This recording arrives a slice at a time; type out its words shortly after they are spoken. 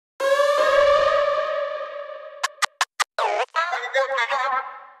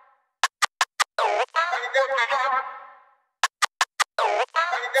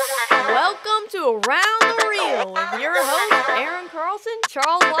Welcome to Around the Reel with your hosts, Aaron Carlson,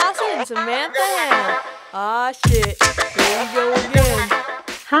 Charles Lawson, and Samantha Hannah. Ah, shit. Here we go again.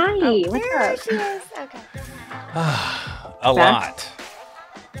 Hi, what's up? She is. Okay. A lot.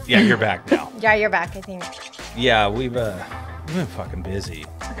 Yeah, you're back now. Yeah, you're back, I think. Yeah, we've been fucking busy,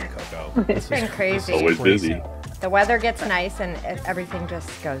 Coco. It's been crazy. Always busy. The weather gets nice and everything just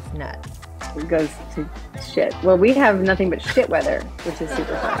goes nuts. It goes to shit. Well, we have nothing but shit weather, which is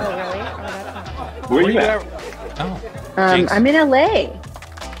super fun. Oh, really? Oh, that's not Where are you at? Oh, I'm in LA.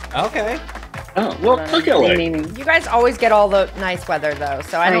 okay. Oh, well, fuck LA. You guys always get all the nice weather, though,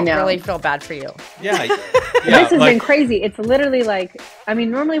 so I don't really feel bad for you. Yeah. This has been crazy. It's literally like, I mean,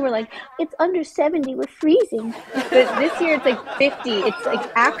 normally we're like, it's under 70, we're freezing. But this year it's like 50. It's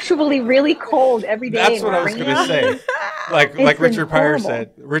like actually really cold every day. That's what I was going to say. Like Richard Pryor horrible.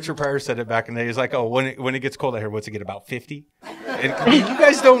 said. Richard Pryor said it back in the day. He's like, oh, when it gets cold out here, what's it get, about 50? And you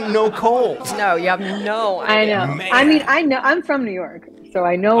guys don't know cold. No, you have no idea. I know. Man. I mean, I know. I'm from New York, so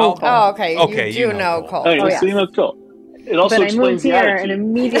I know. Oh, okay. Okay, You do know cold. Oh, yeah. so you know cold. It also But I explains moved the here attitude. and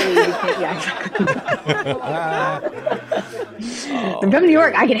immediately became, I'm from New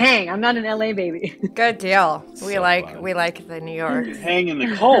York. I can hang. I'm not an LA baby. Good deal. We So like fun. the New York. Hang in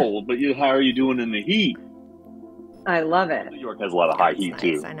the cold, but how are you doing in the heat? I love it. New York has a lot of high heat Nice,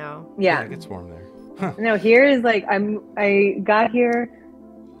 too. I know. Yeah. It gets warm there. No, here is like I got here.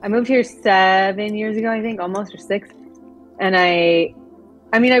 I moved here 7 years ago, I think, almost, or 6. And I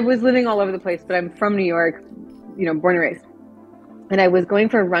mean, I was living all over the place, but I'm from New York, born and raised. And I was going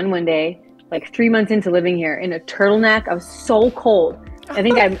for a run one day, like 3 months into living here, in a turtleneck. I was so cold. I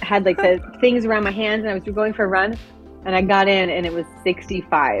think I had like the things around my hands, and I was going for a run. And I got in, and it was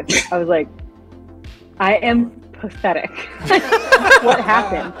 65. I was like, I am pathetic. What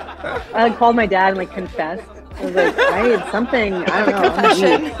happened? I called my dad and confessed. I was like, I had something. I don't know.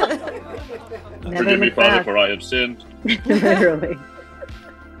 I'm Forgive me, looked Father, back. for I have sinned. Literally.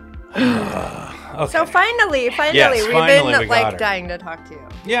 Okay. So finally, Yes, we've finally been we got her. dying to talk to you.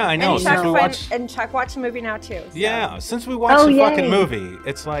 Yeah, I know. And Since Chuck, we watched, and Chuck watched the movie now too. So. yeah, since we watched the yay. fucking movie,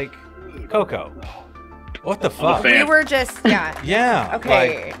 it's like, Coco, what the fuck? fan. We were just Yeah.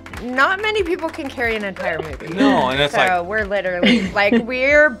 Okay. Not many people can carry an entire movie. No, and it's so we're literally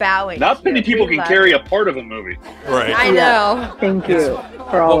we're bowing. Not many here. people We can love carry it. a part of a movie. right. I know. Thank you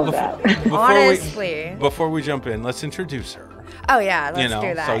for all of that. Honestly. Before we jump in, let's introduce her. Oh yeah, let's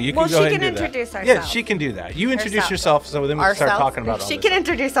do that. So you can well, go she ahead can and do introduce that. herself. Yeah, she can do that. You introduce Herself. yourself, so then we can start talking about all She this can stuff.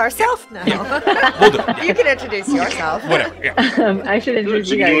 introduce ourselves now. We'll do it. You can introduce yourself. Whatever. Yeah. I should introduce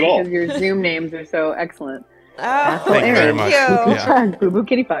She you can do guys it all. because your Zoom names are so excellent. Oh, Thank you very much. you. Yeah. Boo boo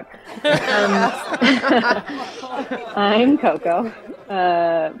kitty fuck. I'm Koko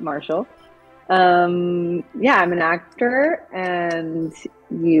Marshall. Yeah, I'm an actor, and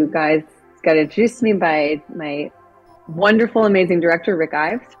you guys got introduced to me by my wonderful, amazing director, Rick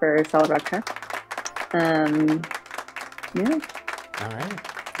Ives, for Solid Rock Truck. Yeah, All right.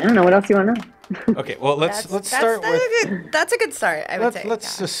 I don't know what else you want to know. Okay. Well, let's start with. That's a good start. I would say.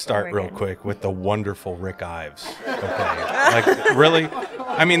 Let's just start Very real good. quick with the wonderful Rick Ives. Okay. Really?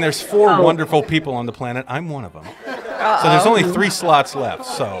 I mean, there's 4 wonderful people on the planet. I'm one of them. So there's only 3 slots left.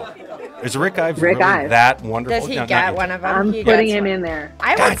 So is Rick Ives Rick really Ives. that wonderful? Does he No, not get you. one of them? I'm He putting gets him one. in there.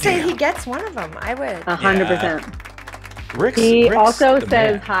 I would say Goddamn. he gets one of them. I would. 100%. Rick's He also the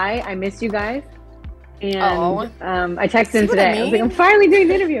says, man. "Hi, I miss you guys." And Oh. I texted him See what I today. I was like, mean? "I'm finally doing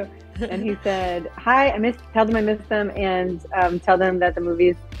the interview," and he said, "Hi, tell them I miss them, and tell them that the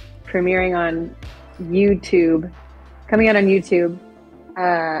movie's premiering on YouTube, coming out on YouTube,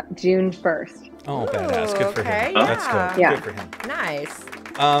 June 1st." Oh, badass. Good for okay, him. That's good. yeah. Good for him. Nice.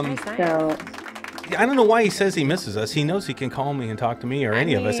 Um, Nice. So I don't know why he says he misses us. He knows he can call me and talk to me or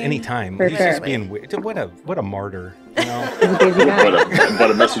any of us mean, anytime. for He's just sure. being weird. What a martyr. You know? he's a busy guy.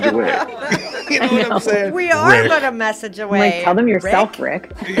 But a message away. You know what I'm saying? We are Rick. but a message I'm away. like, tell them yourself,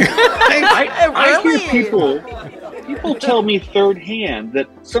 Rick. I Really? hear people tell me third hand that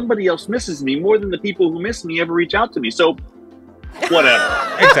somebody else misses me more than the people who miss me ever reach out to me. So,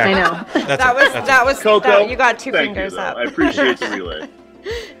 whatever. Exactly. I know. That was Coco, you got 2 thank fingers you, though. up. I appreciate the relay.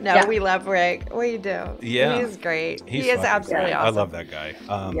 No, Yeah. we love Rick. We do. Yeah. He's great. He's he is fucking absolutely great. awesome. I love that guy.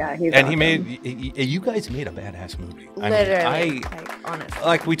 Yeah, he's and he awesome. you guys made a badass movie. Literally, honestly.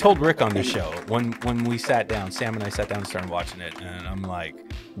 Like we told Rick on the show when we sat down, Sam and I sat down and started watching it, and I'm like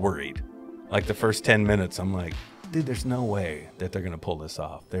worried. Like the first 10 minutes, I'm like, dude, there's no way that they're gonna pull this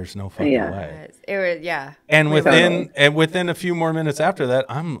off. There's no fucking way. It was yeah. And Totally. within a few more minutes after that,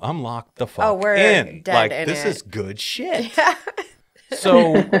 I'm locked the fuck Oh, we're in. dead Like in this it. is good shit.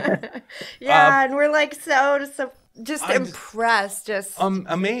 So Yeah, and we're like so just I'm impressed, just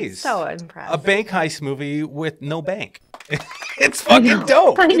amazed. so impressed. A bank heist movie with no bank. It's fucking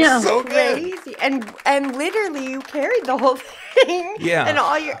dope. I know. It's so good. Crazy, and literally you carried the whole thing. Yeah. And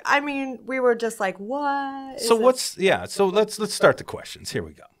all your, I mean, we were just like, what? So is this? so let's start the questions. Here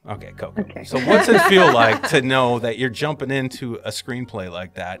we go. Okay, Coco. Okay. So what's it feel like to know that you're jumping into a screenplay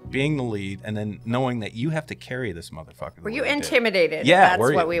like that, being the lead, and then knowing that you have to carry this motherfucker? Were you intimidated? Yeah, That's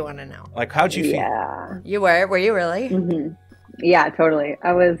were what you? we want to know. Like, how'd you feel? Yeah. You were you really? Mm-hmm. Yeah, totally.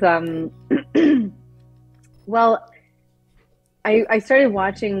 I was, well, I started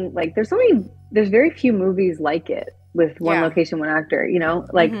watching, like, there's very few movies like it with one Yeah. location, one actor, you know?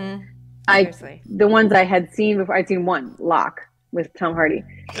 Like, Mhm. the ones I had seen before, I'd seen one, Locke, with Tom Hardy.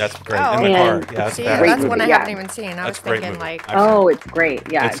 That's great. Oh, In the and- car. Yeah, that's See, badass. Great that's one I movie, haven't yeah. even seen. I That's was a great thinking movie. like, Oh, it's great.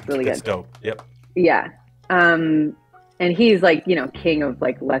 Yeah, it's really good. It's dope. Yep. Yeah. And he's like, you know, king of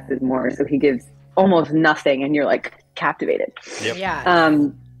like less is more. So he gives almost nothing and you're like captivated. Yep. yeah.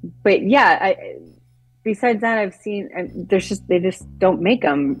 But yeah, besides that, I've seen, they just don't make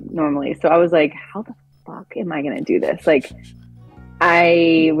them normally. So I was like, how the fuck am I going to do this? Like,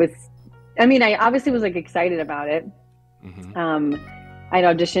 I obviously was like excited about it. Mm-hmm. I'd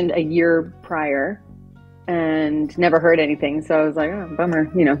auditioned a year prior and never heard anything. So I was like, oh, bummer,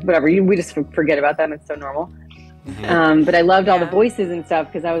 you know, whatever. We just forget about them. It's so normal. Mm-hmm. But I loved all the Yeah. voices and stuff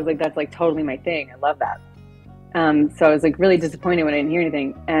because I was like, that's like totally my thing. I love that. So I was like really disappointed when I didn't hear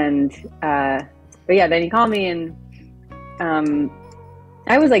anything. And, but yeah, then he called me and,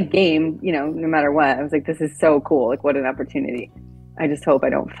 I was like game, you know, no matter what. I was like, this is so cool. Like, what an opportunity. I just hope I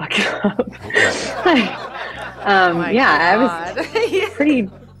don't fuck it up. Oh my yeah, I God. was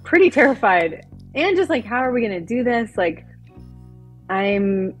pretty terrified. And just like, how are we going to do this? Like, I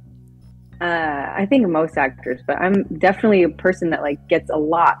think most actors, but I'm definitely a person that like gets a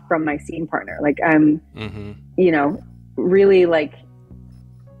lot from my scene partner. Like I'm, Mm-hmm. you know, really like,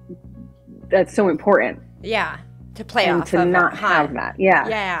 that's so important. Yeah. To play And off to of not it. have that. Yeah.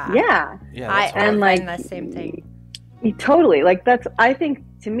 Yeah. Yeah. Yeah, I that's hard. and, find like, the same thing. Totally. Like I think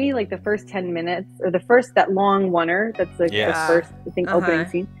to me, like the first 10 minutes or that long oneer, that's like Yeah. the first, I think, opening Uh-huh.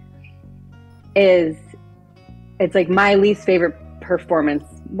 scene it's like my least favorite performance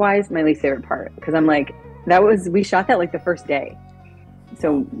wise, my least favorite part. Cause I'm like, we shot that like the first day.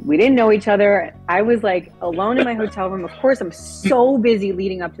 So we didn't know each other. I was like alone in my hotel room. Of course, I'm so busy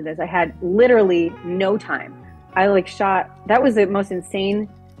leading up to this. I had literally no time. I like shot, that was the most insane.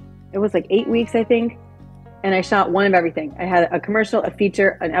 It was like 8 weeks, I think. And I shot one of everything. I had a commercial, a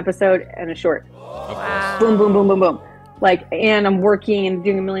feature, an episode, and a short. Wow. Boom, boom, boom, boom, boom. Like, and I'm working and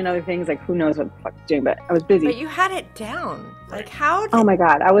doing a million other things. Like, who knows what the fuck I'm doing, but I was busy. But you had it down. Like how did Oh my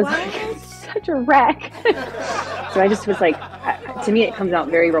God. I was What? like, such a wreck. So I just was like, to me, it comes out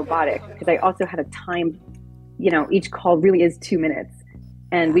very robotic because I also had a time, you know, each call really is 2 minutes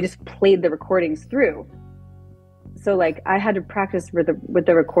and we just played the recordings through. So like I had to practice with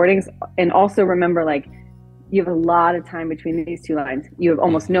the recordings and also remember like, you have a lot of time between these two lines. You have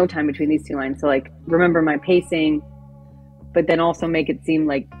almost no time between these two lines. So like, remember my pacing, but then also make it seem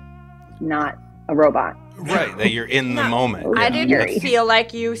like not a robot. Right, that you're in the No, moment. I Yeah. didn't That's- feel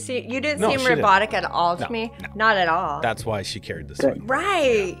like you didn't No, seem she didn't. robotic at all to No, me. no. Not at all. That's why she carried this Good. one.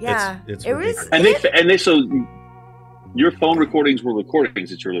 Right. Yeah. It's it was ridiculous. So your phone recordings were recordings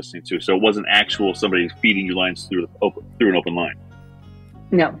that you're listening to, so it wasn't actual somebody feeding you lines through an open line.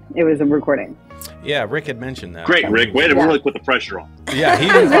 No, it was a recording. Yeah, Rick had mentioned that. Great, Rick. Way to Yeah. really put the pressure on. Yeah, he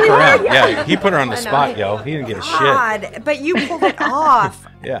didn't fuck around. Yeah. Yeah, he put her on the I know. spot, yo. He didn't get a shit. God, but you pulled it off.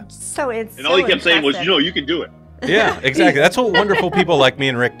 Yeah. So it's And all he kept saying was, you know, you can do it. Yeah, exactly. That's what wonderful people like me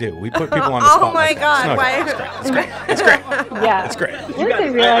and Rick do. We put people on the spot. Oh my like that. God! It's no Why? joke. It's great. It's great. Yeah. It's great. Once got I this. I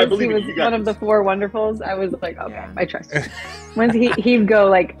realized he believe was you got one of the this. four wonderfuls, I was like, okay, Yeah. I trust you. Once he'd go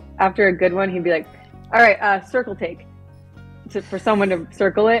like, after a good one, he'd be like, all right, circle take for someone to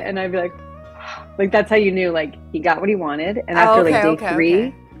circle it. And I'd be like, that's how you knew like he got what he wanted. And after like day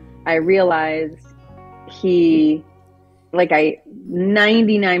 3, I realized he, like I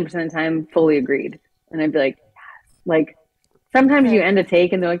 99% of the time fully agreed. And I'd be like, yes. Like sometimes you end a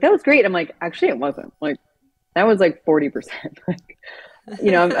take and they're like, that was great. I'm like, actually it wasn't. Like that was like 40%. Like,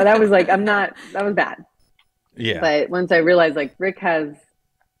 you know, that was like, that was bad. Yeah. But once I realized like Rick has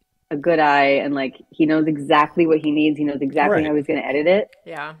a good eye and like he knows exactly what he needs, he knows exactly Right. how he's going to edit it,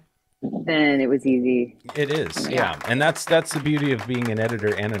 Yeah. then it was easy. It is, yeah, and that's the beauty of being an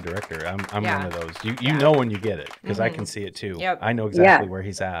editor and a director. I'm Yeah. one of those. You know when you get it because I can see it too. Yep. I know exactly Yeah. where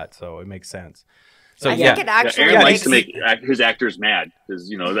he's at, so it makes sense. So I yeah, think it actually Aaron likes makes to make his actors mad because,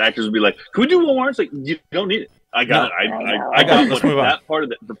 you know, the actors would be like, can we do one more? It's like, you don't need it. I got it. I got Let's move on. that part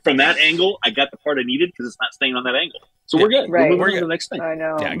of it. From that angle, I got the part I needed because it's not staying on that angle. So we're good. Right. We're moving We're on to good. the next thing. I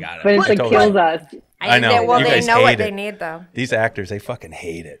know. Yeah, I got it. But it's I like totally- kills us. I know. Well, You they guys know what hate they it. need, though. These actors, they fucking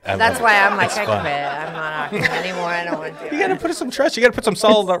hate it. I That's love why it. I'm like, It's I fun. quit. I'm not acting anymore. I don't want to do You it. gotta put some trust. You gotta put some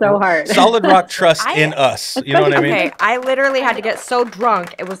solid, so hard. solid rock trust in us. You know what I mean? Okay, I literally had to get so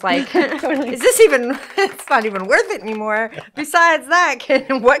drunk. It was like, is this even, it's not even worth it anymore. Besides that,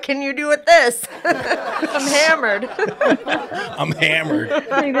 what can you do with this? I'm hammered. I'm hammered.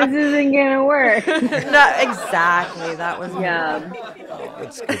 Like, this isn't gonna work. No, exactly. That was Yeah.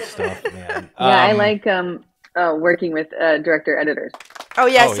 That's good stuff, man. Yeah, I like working with director editors. Oh,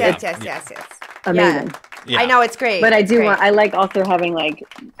 yes, Oh, yeah. yes. Amazing. Yeah. I know, it's great. But I It's do great. want. I like also having like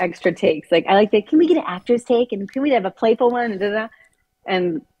extra takes. Like I like that. Can we get an actor's take? And can we have a playful one?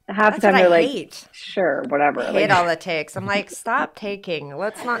 And half That's the time what they're I like, hate. sure, whatever. I Like, hate all the takes. I'm like, stop taking.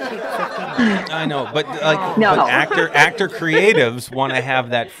 Let's not take 15. I know, but like, No. but actor creatives want to have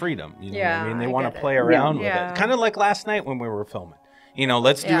that freedom. You know what Yeah, I mean? They I want get to it. play around with Yeah. it. Kind of like last night when we were filming. You know,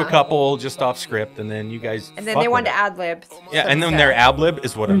 let's do a Yeah. couple just off script, and then you guys. And then fuck they want with to it. ad lib. Yeah, and then their ad lib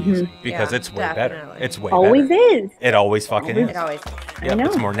is what I'm using because Yeah, it's way better. definitely. It's way always better. is. It always fucking is. It always. Yeah, know.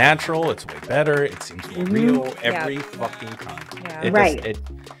 it's more natural. It's way better. It seems more real every fucking time. Yeah. It Right.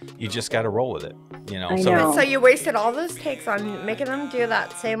 You just got to roll with it. You know. I so know. So you wasted all those takes on making them do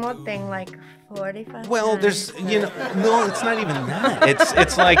that same old thing like 45 Well, times. there's, no, it's not even that.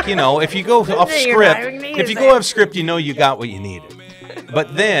 It's like, if you go off You're not script, even if you go off script, you got what you needed.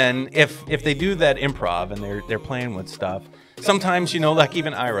 But then if they do that improv and they're playing with stuff, sometimes, like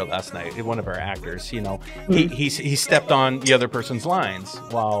even Ira last night, one of our actors, he stepped on the other person's lines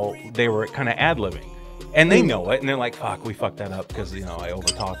while they were kind of ad-libbing. And they know it, and they're like, fuck, we fucked that up because, I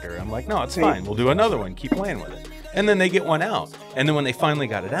overtalked her. I'm like, no, it's fine. We'll do another one. Keep playing with it. And then they get one out. And then when they finally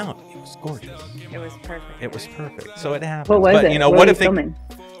got it out, it was gorgeous. It was perfect. It was perfect. So it happened. What was but, it? what were if they... filming?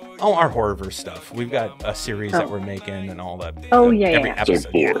 Oh, our Horrorverse stuff. We've got a series that we're making and all that. Oh, yeah, every yeah.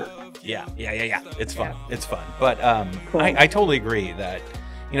 episode. Yeah. It's fun. It's fun. But Cool. I totally agree that,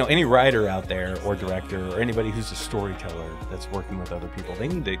 any writer out there or director or anybody who's a storyteller that's working with other people, they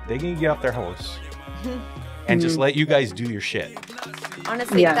need to get off their horse and just let you guys do your shit.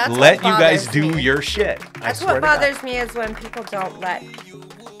 Honestly, Yeah. that's Let what you guys bothers do me. your shit. I That's swear what to God. bothers me is when people don't let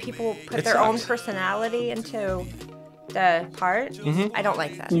people put It their own sucks. personality into the part. I don't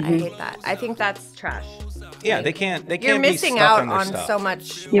like that. I hate that. I think that's trash. Yeah, they can't. They You're can't missing be stuck out on their on stuff. so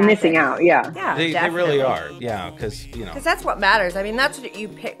much. You're missing out. Yeah. Yeah, They definitely. really are. Yeah, because Because that's what matters. I mean, that's what you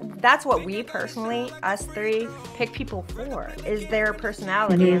pick. That's what we personally, us three, pick people for, is their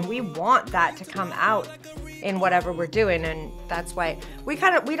personality. And we want that to come out in whatever we're doing. And that's why we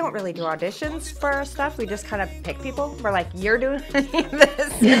don't really do auditions for our stuff. We just kind of pick people. We're like, you're doing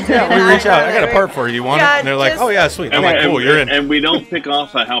this. we reach out. I got a part for you. You want it? Yeah, And they're like, just- oh yeah, sweet. I'm And, like, cool, you're in. and we don't pick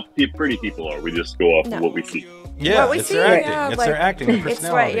off how pretty people are. We just go off of what we see. Yeah, What we it's see, their acting. yeah, It's like, their acting and It's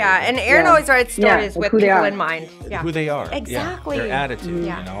personality. right, yeah. And Aaron Yeah. always writes Yeah, stories like with who they people are. in mind. Yeah. Who they are. Exactly. Yeah, their attitude,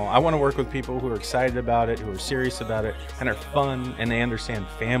 Yeah. I want to work with people who are excited about it, who are serious about it, and are fun, and they understand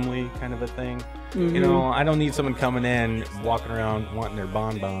family kind of a thing. I don't need someone coming in, walking around, wanting their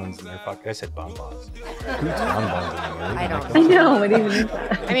bonbons and their I said bonbons. Who eats bonbons anymore? I don't I know. What even is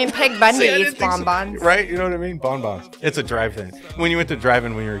that? I mean, Peg Bundy See, I eats didn't think so. bonbons. Right? You know what I mean? Bonbons. It's a drive thing. When you went to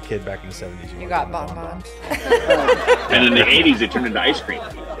drive-in when you were a kid back in the 70s, You were got going to bonbons. And in the 80s, they turned into ice cream.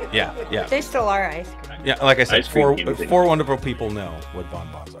 Yeah. They still are ice cream. Yeah, like I said, Ice cream four anything. wonderful people know what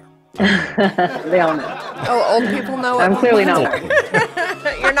bonbons are. They all know. Oh, old people know what I'm clearly not bonbons one.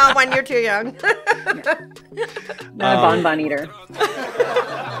 are. You're not one. You're too young. Not a bonbon eater.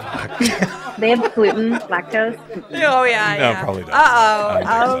 They have gluten, lactose. Oh yeah. No, yeah. probably not. Uh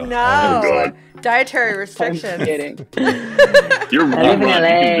I oh. don't Oh think so. no. Oh, Dietary I'm restrictions. kidding. You're I live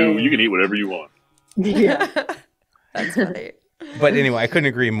in LA. You can eat whatever you want. Yeah. That's funny. But anyway, I couldn't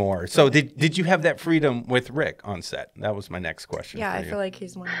agree more. So did you have that freedom with Rick on set? That was my next question. Yeah, for I you. feel like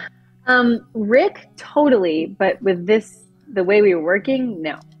he's one. Rick, totally. But with this, the way we were working,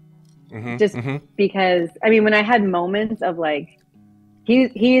 no. Mhm, Just mhm. because, I mean, when I had moments of like,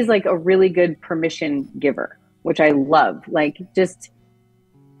 he's like a really good permission giver, which I love. Like, just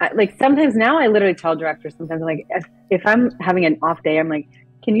like sometimes now I literally tell directors sometimes, like, if I'm having an off day, I'm like,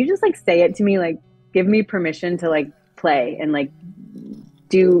 can you just like say it to me? Like, give me permission to like play and like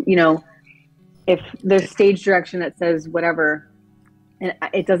do, if there's stage direction that says whatever and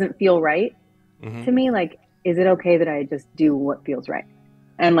it doesn't feel right Mhm. to me, like, is it okay that I just do what feels right?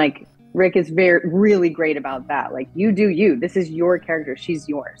 And like, Rick is really great about that. Like, you do you. This is your character. She's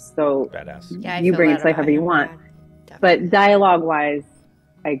yours. So Badass. Yeah, I you feel bring it that to life about however you him, want. yeah, But dialogue-wise,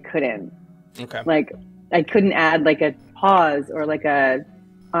 I couldn't. Okay. Like, I couldn't add like a pause or like a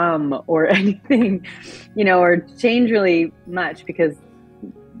or anything, you know, or change really much because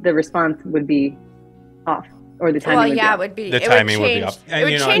the response would be off or the timing would be off. It would be. The timing would be off. It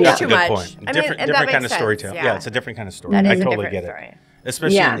would know, change that's too a good much. point. I mean, Different and that kind of makes storytelling. sense, Yeah, it's a different kind of story. That I is a totally different get it. story.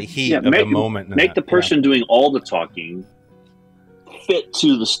 Especially in the heat of the moment. Make the person doing all the talking fit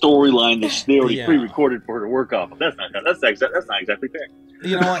to the storyline that they already pre-recorded for her to work off of. That's not exactly fair.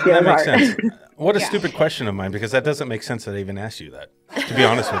 You know what? That makes sense. What a stupid question of mine, because that doesn't make sense that I even asked you that, to be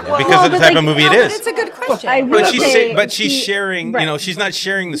honest with you. Because of the type of movie it is. It's a good question. But she's sharing, you know, she's not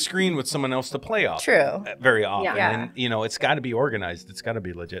sharing the screen with someone else to play off. True. Very often. Yeah. And, you know, it's got to be organized. It's got to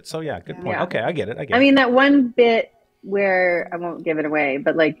be legit. So, yeah, good point. Okay, I get it. I mean, that one bit where, I won't give it away,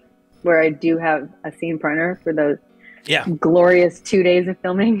 but like where I do have a scene partner for those glorious 2 days of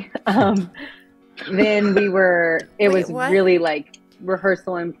filming. Then it was really like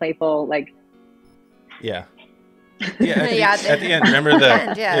rehearsal and playful, like. Yeah. Yeah. At the end, remember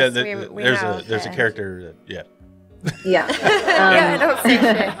there's a character that, don't say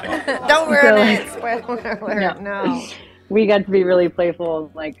shit. Don't ruin it. Spoiler alert. No. We got to be really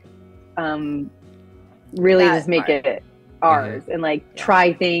playful, like, really just make it ours and like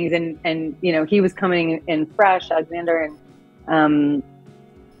try things and you know, he was coming in fresh, Alexander, and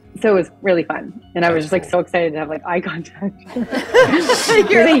so it was really fun, and I was just like so excited to have like eye contact with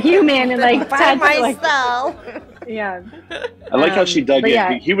a human and like by myself. Yeah, I like how she dug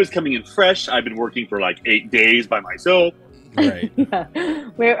in. He was coming in fresh. I've been working for like 8 days by myself. Right. We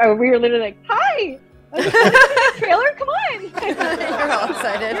were literally like, hi. Trailer, come on! You're all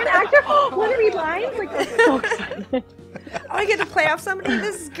excited. You're an actor. Want to read lines? Like, I'm so excited. I get to play off somebody.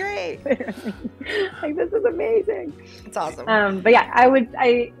 This is great. Like, this is amazing. It's awesome. But yeah, I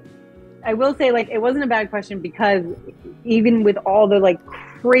will say, like, it wasn't a bad question because even with all the like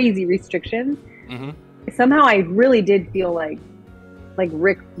crazy restrictions, somehow I really did feel like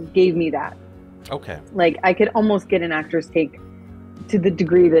Rick gave me that. Okay. Like I could almost get an actor's take to the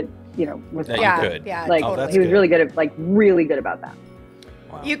degree that, you know, was that fun. you could. Yeah, like totally. he was really good at really good about that.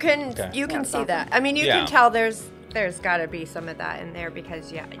 Wow. You can see that. I mean, you can tell there's got to be some of that in there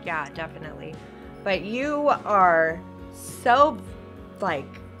because yeah, definitely. But you are so like.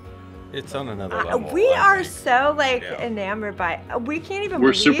 It's on another level. We are so like enamored by. We can't even.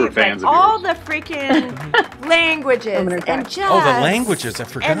 We're believe, super fans like, of all yours. the freaking languages and just. Oh, the languages! I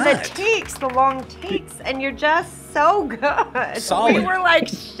forgot. And the long takes, and you're just so good. Solid. We were like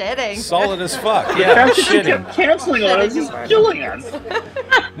shitting. Solid as fuck. Yeah, shitting. Canceling on us, just killing us.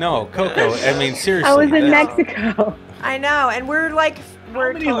 No, Coco. I mean, seriously. I was in Mexico. I know, and we're like,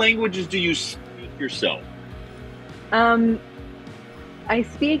 How many languages do you speak yourself? I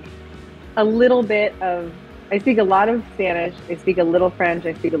speak a little bit of. I speak a lot of Spanish. I speak a little French.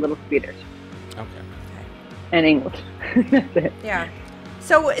 I speak a little Swedish. Okay. And English. That's it. Yeah.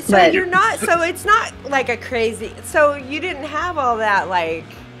 So you're not. So it's not like a crazy. So you didn't have all that like.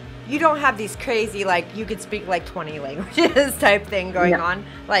 You don't have these crazy like you could speak like 20 languages type thing going on.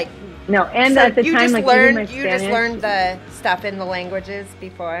 Like no. And so at the you time, just like learned. you Just learned the stuff in the languages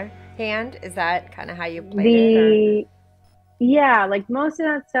beforehand. Is that kind of how you played it? Yeah, like most of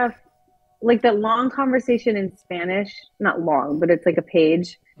that stuff. Like that long conversation in Spanish, not long, but it's like a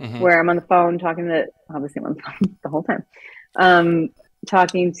page where I'm on the phone talking to, obviously I'm on the phone the whole time,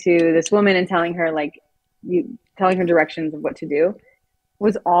 talking to this woman and telling her telling her directions of what to do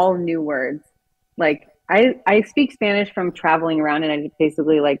was all new words. Like I speak Spanish from traveling around, and I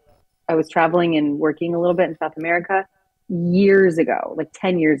basically I was traveling and working a little bit in South America years ago, like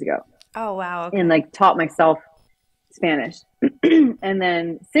 10 years ago. Oh, wow. Okay. And taught myself Spanish. And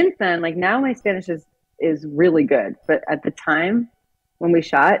then since then, now my Spanish is really good. But at the time when we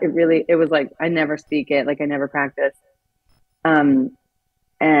shot, it was like I never speak it, I never practice.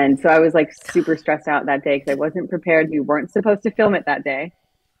 And so I was super stressed out that day because I wasn't prepared. We weren't supposed to film it that day.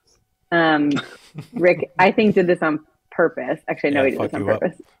 Rick, I think, did this on purpose. Actually, no, he did this on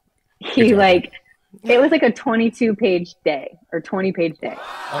purpose. He it was like a 22-page day or 20-page day.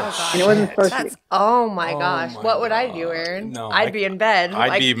 Oh, and it wasn't supposed to be. Oh my gosh. What would I do, Aaron? No, I'd be in bed.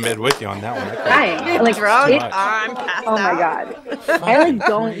 I'd be in bed with you on that one. Right. Drunk. I'm passed oh my out. God. I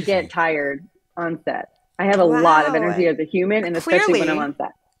don't get tired on set. I have a lot of energy as a human, and especially when I'm on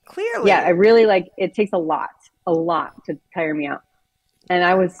set. Clearly. Yeah, I really it takes a lot to tire me out. And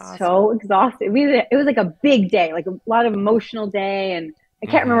I was so exhausted. It was like a big day, like a lot of emotional day, and I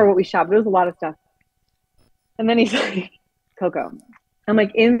can't remember what we shot, but it was a lot of stuff. And then he's like, Coco. I'm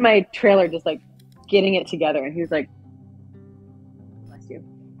in my trailer just getting it together. And he's like, bless you.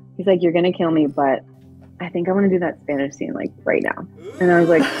 He's like, you're going to kill me, but I think I want to do that Spanish scene right now. And I was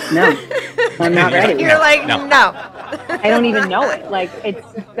like, no. I'm not ready. You're like, no. I don't even know it. Like,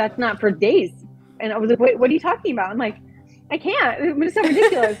 that's not for days. And I was like, wait, what are you talking about? I'm like, I can't. It's so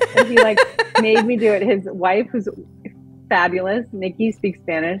ridiculous. And he like made me do it. His wife, who's fabulous, Nikki, speaks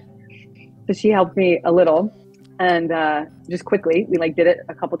Spanish, so she helped me a little. And just quickly, we like did it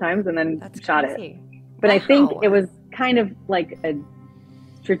a couple times and then shot it. But I think it was kind of like a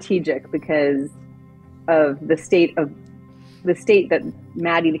strategic because of the state that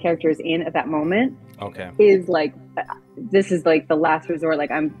Maddie, the character, is in at that moment. Okay. Is like, this is like the last resort.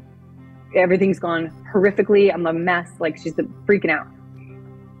 Like everything's gone horrifically. I'm a mess. Like she's freaking out.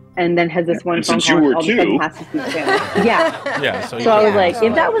 And then has this one phone call. All of a sudden has to speak Spanish. Yeah. Yeah. So I was like,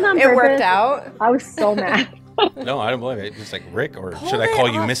 if that was on purpose, it worked out. I was so mad. No, I don't believe it. It's like, Rick, or should I call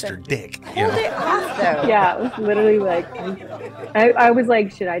you Mr. Dick? You know? It off, though. Yeah, it was literally like, I was like,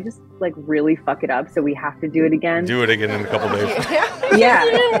 should I just like really fuck it up so we have to do it again? Do it again in a couple days. Yeah.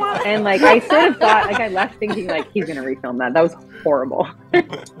 And like, I sort of thought, like I left thinking like, he's going to refilm that. That was horrible.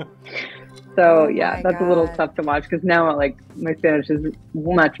 So yeah, that's a little tough to watch because now like my Spanish is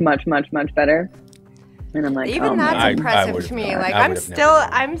much, much, much, much better. And I'm like, even that's impressive to me. Like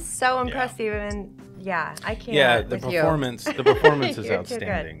I'm so impressed even. Yeah, I can't. Yeah, the performance is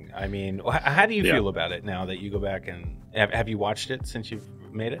outstanding. I mean, how do you feel about it now that you go back and have you watched it since you've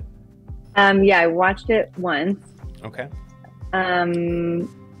made it? Yeah, I watched it once. Okay. And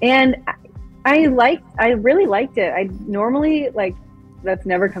I really liked it. I normally like, that's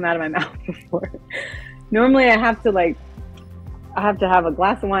never come out of my mouth before. Normally I have to have a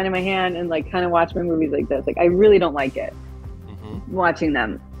glass of wine in my hand and like kind of watch my movies like this. Like I really don't like it watching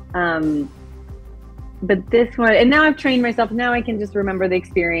them. But this one, and now I've trained myself. Now I can just remember the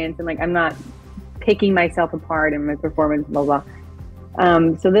experience and like I'm not picking myself apart in my performance, blah blah.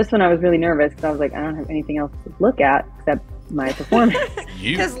 So this one I was really nervous because I was like, I don't have anything else to look at except my performance.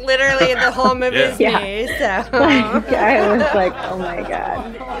 Because literally the whole movie is me. So like, I was like, oh my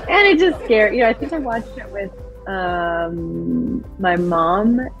god, and it just scared. I think I watched it with my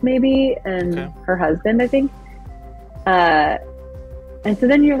mom maybe and her husband, I think. And so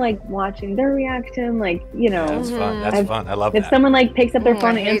then you're like watching their reaction, like, That's fun. That's fun. I love that. If someone like picks up their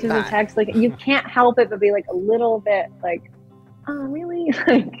phone and answers a text, like you can't help it but be like a little bit like, oh really?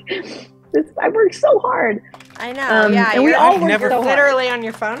 Like I worked so hard. I know. And we all worked so literally on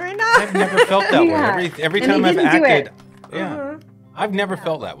your phone right now. I've never felt that way. Every time I've acted, I've never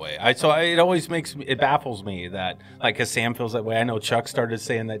felt that way. It always it baffles me that like, cause Sam feels that way. I know Chuck started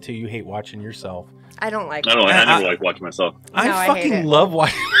saying that too. You hate watching yourself. I don't like. I never like watching myself. I fucking love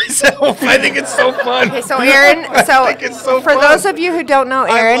watching myself. I think it's so fun. Okay, so Aaron, for those of you who don't know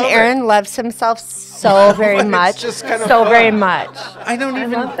Aaron loves himself so very much. Just kind of very much. I don't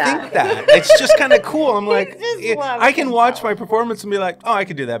even think that. It's just kind of cool. I'm like, I can watch my performance and be like, oh, I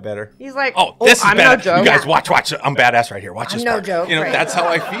could do that better. He's like, oh, this is better. No joke. You guys watch. I'm badass right here. Watch this part. Joke. That's how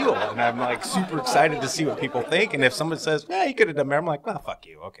I feel, and I'm like super excited to see what people think. And if someone says, yeah, you could have done better, I'm like, well, fuck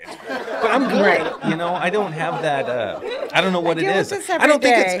you. Okay, but I'm good. Right. I don't have that. I don't know what it is. I don't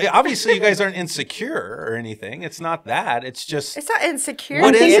think it's. Obviously, you guys aren't insecure or anything. It's not that. It's just. It's not insecure.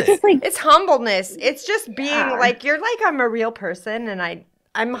 What is it? It's humbleness. It's just being like, you're like, I'm a real person and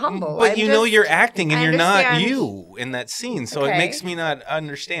I'm humble. But you're acting and you're not you in that scene. So it makes me not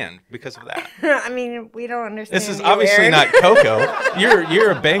understand because of that. I mean, we don't understand. This is obviously not Koko.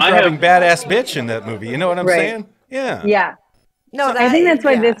 You're a bank robbing badass bitch in that movie. You know what I'm saying? Yeah. Yeah. No, I think that's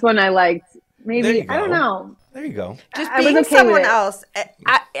why this one I liked. Maybe, I don't know. There you go. Just being someone else,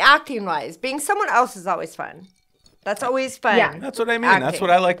 acting-wise, being someone else is always fun. That's always fun. Yeah. That's what I mean. Acting. That's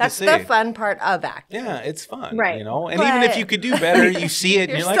what I like to see. That's the fun part of acting. Yeah, it's fun. Right. And even if you could do better, you see it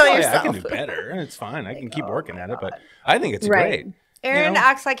and you're like, oh, yeah, I can do better. And it's fine. I can keep working at it. But I think it's great. Aaron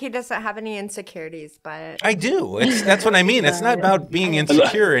acts like he doesn't have any insecurities, but I do. That's what I mean. It's not about being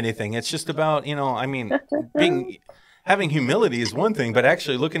insecure or anything. It's just about, having humility is one thing, but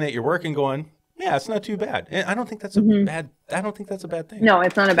actually looking at your work and going, yeah, it's not too bad. I don't think that's a bad. I don't think that's a bad thing. No,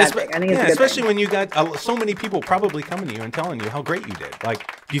 it's not a bad thing. I think it's a good especially thing. when you got so many people probably coming to you and telling you how great you did.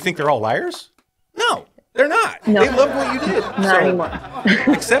 Like, do you think they're all liars? No, they're not. No. They love what you did. Not anymore.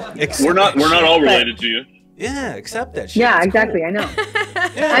 Except we're not all related to you. Yeah, accept that shit. Yeah, it's exactly. Cool. I know.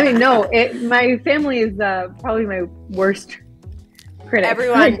 I mean, no. My family is probably my worst critic.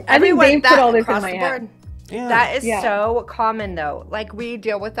 Everyone they put all this in my head. Yeah. That is so common, though. Like, we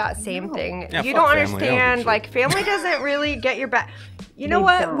deal with that same thing. Yeah, you don't family. understand. Like, family doesn't really get your back. You know They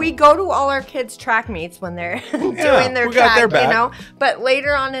what? don't. We go to all our kids' track meets when they're doing their we got track, their back. you know? But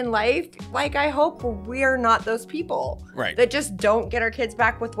later on in life, like, I hope we're not those people. Right. That just don't get our kids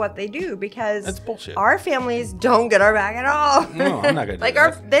back with what they do, because That's bullshit. our families don't get our back at all. No, I'm not gonna do Like,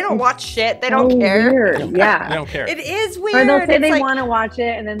 that. they don't watch shit. They don't So care. Weird. They Yeah. don't care. It is weird. Or they'll say It's they like- want to watch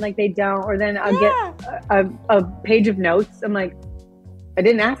it and then like they don't, or then I'll get a page of notes. I'm like, I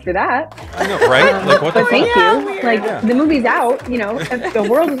didn't ask for that. I know, right? Like, what the But fuck? thank Yeah, you. weird. Like Yeah. the movie's out, you know, and the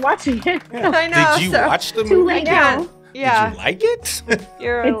world is watching it. I know. Did you so- watch the Too movie? late I now. can't. Yeah. Did you like it?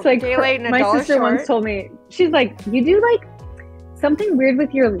 You're It's like day late and a my dollar sister short. once told me, she's like, you do like something weird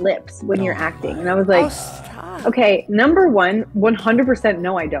with your lips when you're Oh, acting, my. and I was Oh, like, stop. okay, number one, 100%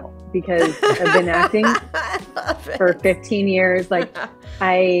 no, I don't, because I've been acting I love it. for 15 years. Like,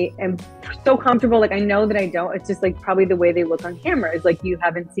 I am so comfortable. Like, I know that I don't. It's just like probably the way they look on camera. It's like you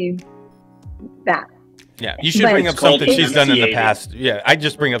haven't seen that. Yeah, you should But bring up it's called something she's done in the enunciating. past. Yeah, I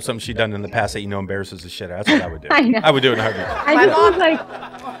just bring up something she's done in the past that you know embarrasses the shit out. That's what I would do. I know. I would do it in a heartbeat. I My just mom- was like, I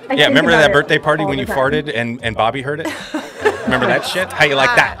Yeah, think remember about that it birthday party all when the you time. farted and Bobby heard it? Remember that shit? How you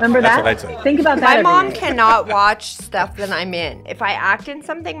like that? Remember That's that? what I'd say. Think about that. My every mom night. cannot watch stuff that I'm in. If I act in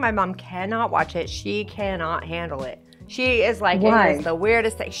something, my mom cannot watch it. She cannot handle it. She is like, Why? it is the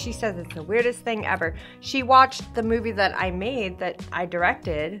weirdest thing. She says it's the weirdest thing ever. She watched the movie that I made, that I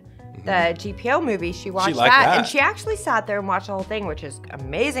directed, the GPO movie. She watched liked that, that. and she actually sat there and watched the whole thing, which is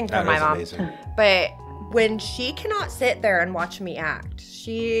amazing for That my is mom. amazing. But when she cannot sit there and watch me act,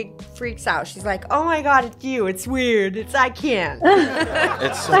 she freaks out. She's like, "Oh my god, it's you! It's weird! I can't."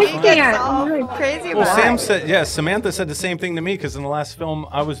 It's so I funny. can't. all I'm like, crazy Well, about Sam it. said, yeah, Samantha said the same thing to me because in the last film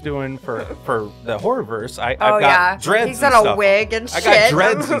I was doing for the Horrorverse, I've Oh got yeah, dreads he's and got a stuff. wig and I shit. got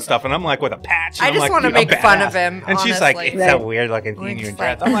dreads and stuff, and I'm like with a patch. And I I'm just like, wanna dude, I'm make fun of badass. him, And she's like, honestly. it's so Right. weird looking thing in It's your like,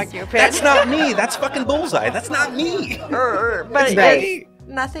 dreads. I'm like, stupid. that's not me. That's fucking Bullseye. That's not me. But Right. it's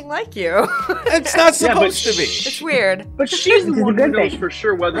nothing like you. It's not Yeah, but supposed to be. It's weird. But she's the This is a one who good knows thing. for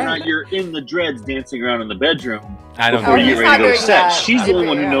sure whether or Right. not you're in the dreads dancing around in the bedroom I don't before Oh, know. you he's get not ready to go doing set. that. She's the only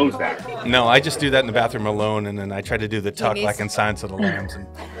one who Yeah. knows that. No, I just do that in the bathroom alone, and then I try to do the tuck needs- like in Silence of the Lambs and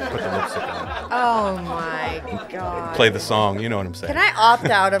put the lipstick on. Oh my god. Play the song. You know what I'm saying? Can I opt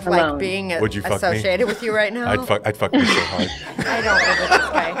out of like Alone. being Would you fuck me? associated with you right now? I'd fuck you so hard. I don't live with this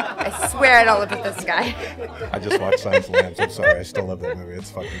guy. I swear I don't live with this guy. I just watched Silence of the Lambs. I'm sorry. I still love that movie.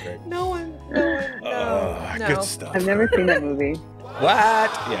 It's fucking great. No. No. Good stuff. I've never seen that movie. What?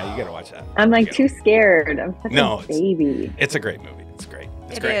 Yeah, you gotta watch that. I'm like too scared. I'm such No, a it's- baby. It's a great movie. It's great.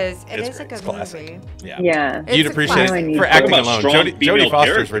 It's It great. is. It It's is a great. good It's classic. movie. Yeah. Yeah. It's You'd a appreciate classic. it for Talk acting about alone. strong Jodie female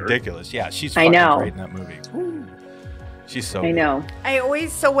Foster's character. ridiculous. Yeah, she's I fucking know. great in that movie. She's so I good. know.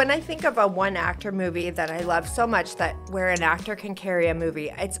 So when I think of a one actor movie that I love so much, that where an actor can carry a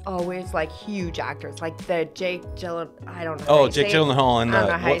movie, it's always like huge actors, like the Jake Gyllenhaal. I don't know. how Oh, you Jake say it. Gyllenhaal and I don't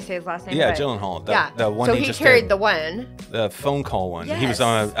know how you what- say his last name. Yeah, but- Gyllenhaal. Yeah. The one so he he just carried did. the one. The phone call one. He was Yes.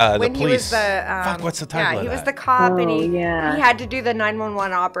 on the When police. he was the Fuck, what's the title Yeah, of he was that? the cop, and Oh, he yeah. he had to do the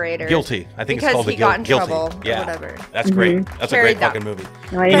 911 operator. Guilty. I think because it's called he the got in Guilty. trouble or Yeah, whatever. that's great. That's a great Carried that. fucking movie.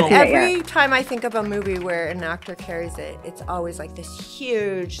 No, I didn't But see that every yet. time I think of a movie where an actor carries it, it's always like this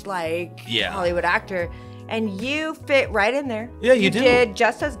huge, like Yeah. Hollywood actor, and you fit right in there. Yeah, you do. did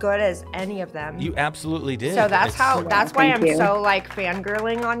just as good as any of them. You absolutely did. So that's It's- how. That's why Thank I'm you. so like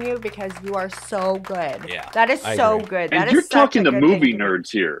fangirling on you, because you are so good. Yeah, that is I so agree. good. That And is you're such talking a to good movie thing to do. nerds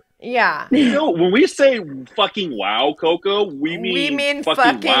here. Yeah. You know, when we say fucking wow, Coco, we mean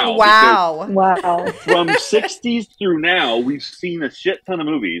fucking wow. wow. Wow. Because from 60s through now, we've seen a shit ton of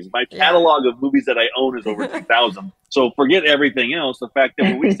movies. My catalog of movies that I own is over 2,000. So forget everything else. The fact that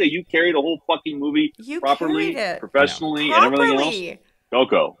when we say you carried a whole fucking movie You properly, carried it. professionally, and everything else, Properly.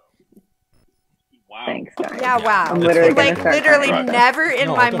 Coco. Wow. Thanks, sorry. Yeah, wow. I'm literally It's gonna Like start literally crying. never in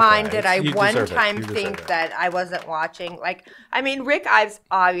No, my don't mind cry. did I You one deserve it. time You deserve think it. that I wasn't watching. Like, I mean, Rick Ives,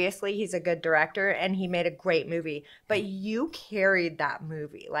 obviously he's a good director and he made a great movie, but you carried that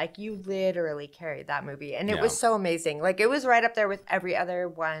movie. Like, you literally carried that movie, and it Yeah. was so amazing. Like, it was right up there with every other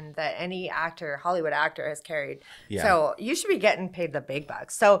one that any actor, Hollywood actor, has carried. Yeah. So you should be getting paid the big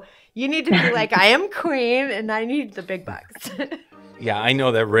bucks. So you need to be like, I am queen and I need the big bucks. Yeah, I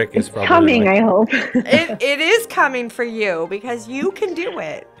know that Rick is probably Coming, like- I hope. It is coming for you, because you can do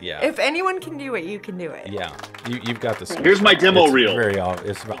it. Yeah. If anyone can do it, you can do it. Yeah, you've got the. skill. Here's my demo It's reel. Very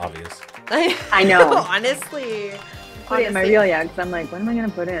it's obvious. I know. Honestly. Put it in my reel yet, because I'm like, what am I gonna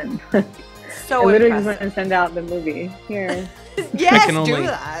put in? So I literally just impressive. want to send out the movie. Here. Yes, can only- do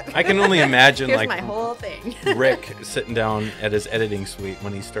that. I can only imagine Here's like my whole thing. Rick sitting down at his editing suite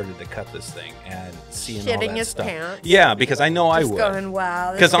when he started to cut this thing and seeing all Shitting that his stuff. pants. Yeah, because I know I Just would. going,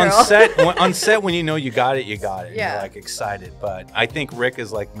 wow. Because on set, when you know you got it, you got it. Yeah. You're like excited. But I think Rick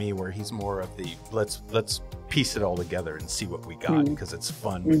is like me, where he's more of the let's piece it all together and see what we got, because it's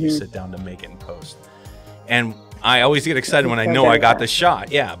fun when you sit down to make it in post. And I always get excited when I know I got the shot.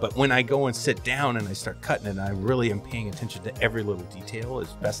 Yeah, but when I go and sit down and I start cutting it, and I really am paying attention to every little detail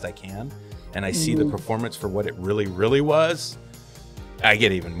as best I can, and I see the performance for what it really, really was, I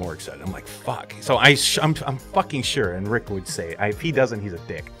get even more excited. I'm like, fuck. So I'm fucking sure, and Rick would say, if he doesn't, he's a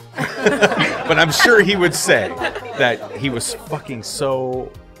dick. But I'm sure he would say that he was fucking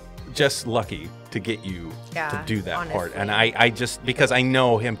so just lucky to get you to do that part. And I just, because I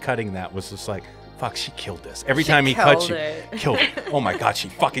know him cutting that was just like, fuck, she killed this. Every time he cuts you, killed it. Oh my God, she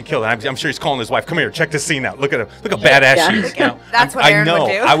fucking killed it. I'm sure he's calling his wife, come here, check this scene out. Look at her. Look how badass she is. Now, That's what Aaron would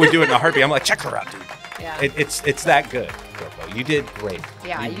do. I would do it in a heartbeat. I'm like, check her out, dude. Yeah. It's that good, Koko. You did great.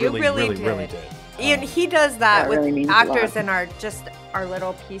 Yeah, you really did. And he does that with really means a actors lot. in our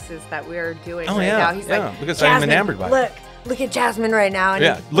little pieces that we're doing Oh right yeah, now. He's yeah, like, because I'm Jasmine, enamored by it. Look at Jasmine right now, and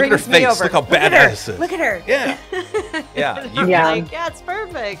Yeah, he look at her brings me face. over. Look how badass it is. Look at her. Yeah, yeah, Yeah. Like, yeah, it's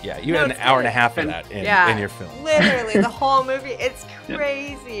perfect. yeah. You No, had an it's hour and good. a half of that in your film. Literally, the whole movie. It's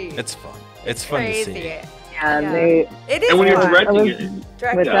crazy. It's fun. It's fun to see. Yeah, Yeah. they. It is And when you're fun. directing was- it,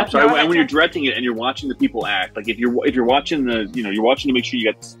 What's yeah, that? sorry, and when you're directing it and you're watching the people act, like if you're watching you're watching to make sure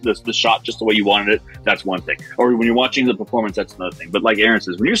you got the shot just the way you wanted it, that's one thing. Or when you're watching the performance, that's another thing. But like Aaron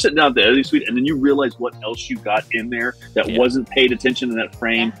says, when you're sitting down at the editing suite and then you realize what else you got in there that wasn't paid attention in that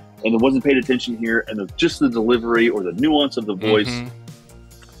frame, and it wasn't paid attention here, and just the delivery or the nuance of the voice.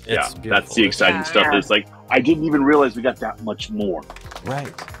 It's That's the exciting stuff. Yeah. It's like I didn't even realize we got that much more,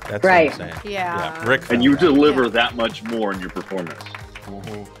 Right. That's Right. what I'm saying. Yeah. Rick. and found you that. deliver that much more in your performance.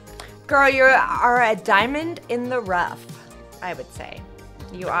 Girl, you are a diamond in the rough, I would say.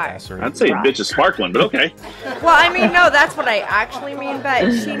 You are. That's right. I'd say bitch is sparkling, but okay. Well, I mean, no, that's what I actually mean,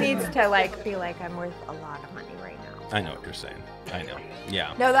 but she needs to, like, be like, I'm worth a lot of money right now. I know what you're saying. I know.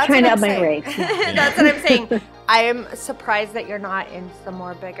 Yeah. No, that's Trying what to I'm up my saying. rate. That's what I'm saying. I am surprised that you're not in some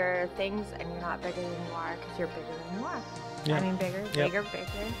more bigger things, and you're not bigger than you are, because you're bigger than you are. Yeah. I mean, bigger, Yep. bigger.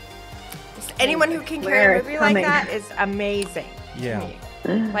 Just anyone who can Where carry a it's movie like coming. that is amazing. Yeah.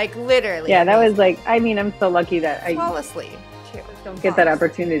 To me. Like, literally. Yeah, that was amazing. like. I mean, I'm so lucky that I flawlessly, too. don't get that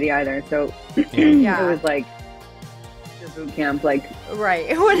opportunity either. So Yeah. it was like the boot camp, like, Right.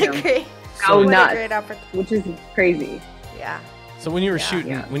 What You a know, great, go what a nuts, great opportunity. which is crazy. Yeah. So when you were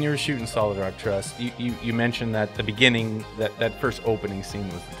Yeah. shooting Solid Rock Trust, you mentioned that the beginning, that first opening scene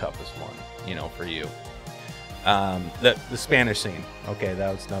was the toughest one, for you. The Spanish scene. Okay,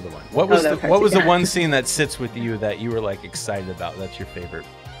 that was another one. What was that the was what was the yeah. one scene that sits with you that you were like excited about? That's your favorite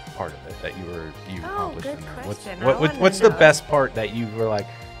part of it that you accomplished good in there. question. I What's wanna what's the know. best part that you were like,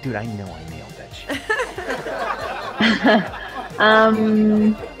 dude, I know I nailed that shit.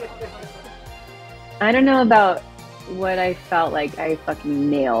 I don't know about what I felt like I fucking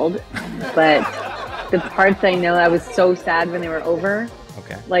nailed, but the parts I know, I was so sad when they were over.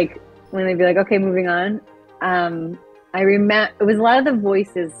 Okay. Like when they'd be like, okay, moving on. I remember it was a lot of the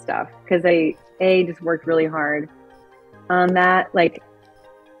voices stuff because I just worked really hard on that. Like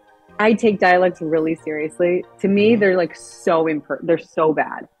I take dialects really seriously. To me, they're like they're so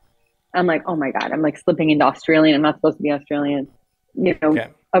bad. I'm like, oh my God, I'm like slipping into Australian. I'm not supposed to be Australian. Okay.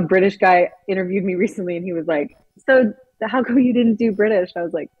 A British guy interviewed me recently and he was like, so how come you didn't do British? I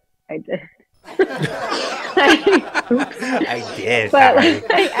was like, I did. I did. But Harry.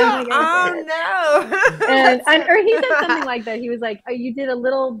 I'm like, Oh no! or he said something like that. He was like, oh, you did a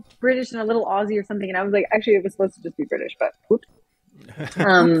little British and a little Aussie or something. And I was like, actually, it was supposed to just be British, but whoops.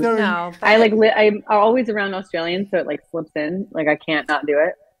 No, but- I'm always around Australians, so it like slips in. Like I can't not do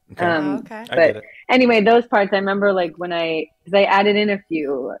it. Okay. okay. I get But it. anyway, those parts I remember like when because I added in a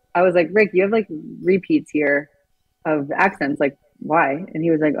few. I was like, Rick, you have like repeats here of accents. Like why? And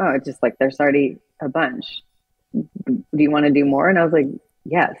he was like, oh, it's just like there's already a bunch. Do you want to do more? And I was like,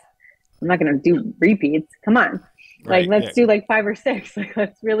 yes. I'm not gonna do repeats. Come on. Right, Like let's do like 5 or 6. Like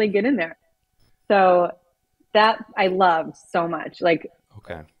let's really get in there. So that I loved so much. Like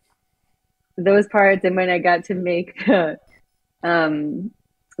Okay. those parts, and when I got to make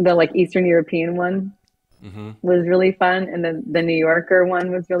the like Eastern European one was really fun, and then the New Yorker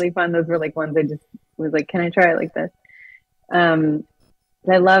one was really fun. Those were like ones I just was like, can I try it like this?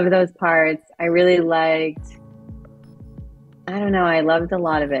 I love those parts. I really liked, I don't know, I loved a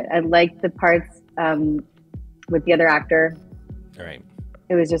lot of it. I liked the parts with the other actor. All right.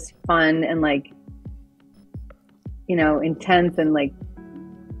 It was just fun, and like, you know, intense and like,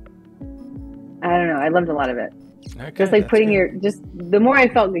 I don't know. I loved a lot of it. Okay, Just like that's putting good. the more I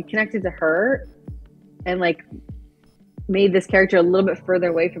felt like connected to her and like made this character a little bit further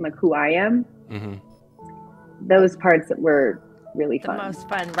away from like who I am. Mm-hmm. Those parts that were really The fun. most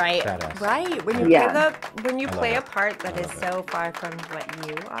fun, right? Badass. Right. When you Yeah. play a part that is so far from what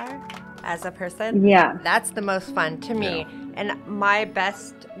you are as a person. Yeah. That's the most fun to me. And my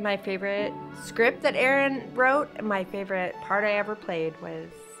favorite script that Aaron wrote, my favorite part I ever played was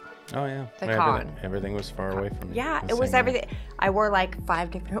Oh yeah. The Yeah, con. Everything was far away from me. yeah, The it was same way. everything. I wore like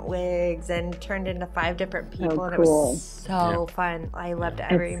 5 different wigs and turned into 5 different people, and it cool. was so fun. I loved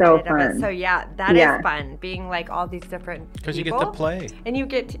every so minute of it. fun. So yeah, that is fun. Being like all these different Because you people. get to play. And you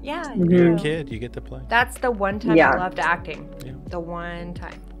get to, You're a you kid. You get to play. That's the one time Yeah. I loved acting. Yeah. The one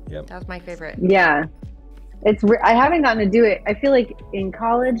time. Yep. That was my favorite. Yeah. I haven't gotten to do it. I feel like in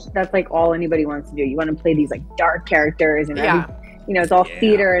college, that's like all anybody wants to do. You want to play these like dark characters and you know, it's all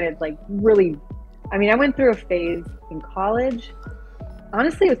theater and it's like really, I mean, I went through a phase in college.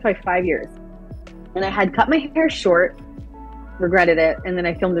 Honestly, it was probably 5 years. And I had cut my hair short, regretted it. And then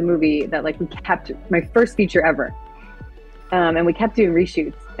I filmed a movie that like we kept, my first feature ever. And we kept doing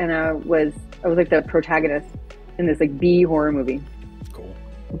reshoots. And I was like the protagonist in this like B horror movie. Cool.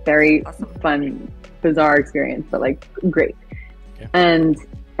 Very Awesome. fun, bizarre experience, but like great. Okay. And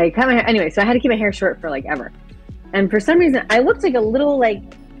I cut my hair anyway, so I had to keep my hair short for like ever. And for some reason, I looked like a little like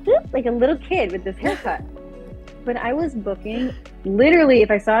a little kid with this haircut. But I was booking literally, if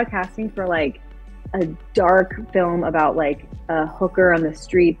I saw a casting for like a dark film about like a hooker on the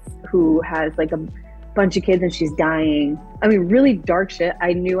streets who has like a bunch of kids and she's dying. I mean, really dark shit.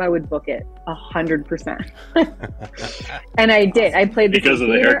 I knew I would book it 100%. And I did. I played this Because in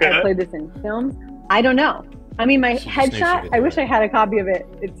of the theater. haircut? I played this in films. I don't know. I mean, my She just knew she headshot, could I do wish it. I had a copy of it.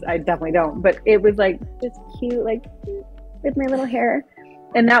 I definitely don't. But it was like just cute, like with my little hair.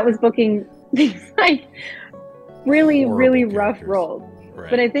 And that was booking these like really, Horrible really rough characters. roles. Right.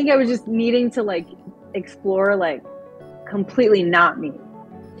 But I think I was just needing to like explore like completely not me,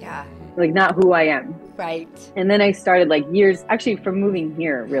 Yeah. like not who I am. Right. And then I started like years, actually from moving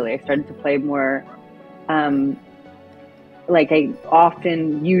here, really, I started to play more, like I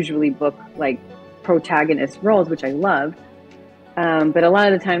often usually book like protagonist roles, which I love. But a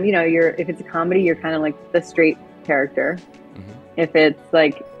lot of the time, you know, if it's a comedy, you're kind of like the straight character. Mhm. If it's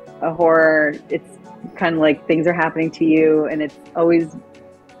like a horror, it's kind of like things are happening to you, and it's always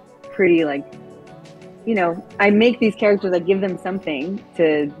pretty like, you know, I make these characters, I give them something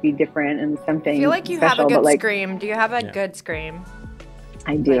to be different and something I feel like you special, have a but good like scream. Do you have a Yeah. good scream?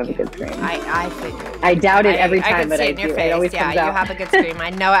 I do Like have a good scream. I figured. I doubt it every I time, can but see I it in your do. face. It always Yeah, comes you out. have a good scream. I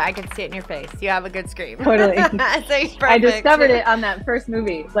know it. I can see it in your face. You have a good scream. Totally. So I perfect. discovered it on that first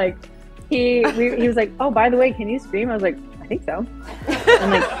movie. Like he was like, "Oh, by the way, can you scream?" I was like, "I think so."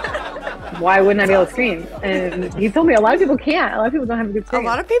 I'm like, "Why wouldn't I be able to scream?" And he told me a lot of people can't. A lot of people don't have a good A scream.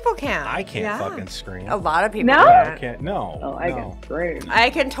 lot of people can. I can't Yeah. fucking scream. A lot of people No? I can. can't. No. Oh, I no. can scream.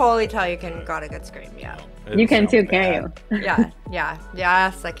 I can totally tell you can got a good scream. Yeah. It You can sounds too, bad. can't you? Yeah.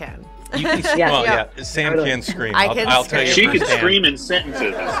 Yes, I can. You can, Yeah. well, Yeah. yeah. Sam Totally. can scream. I can I'll tell you. scream. She could firsthand. scream in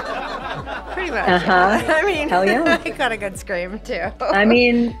sentences. Pretty much. Uh-huh. I mean, Hell yeah. I got a good scream too. I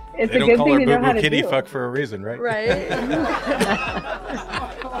mean, it's They a don't good call thing her to know Boo how Boo to Kitty do. Fuck for a reason, right? Right.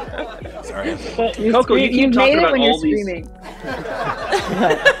 Sorry. Well, You Coco, you scream- keep made talking it about when you're all these. screaming.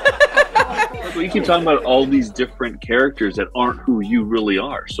 Coco, you keep talking about all these different characters that aren't who you really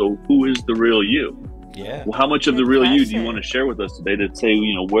are. So, who is the real you? Yeah. Well, how much of the Good real you do question. you want to share with us today? To say,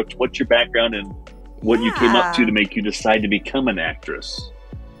 you know, what's your background and what you came up to Yeah. make you decide to become an actress?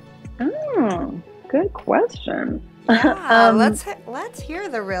 Oh, good question. Yeah, let's hear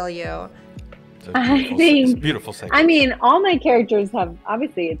the real you. It's a I beautiful- think- it's a beautiful segment. I mean, all my characters have,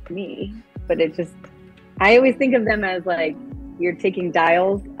 obviously it's me, but it just, I always think of them as like, you're taking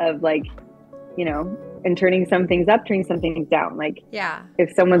dials of like, you know, and turning some things up, turning some things down. Like Yeah.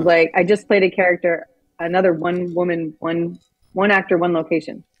 if someone's like, I just played a character, another one woman, one actor, one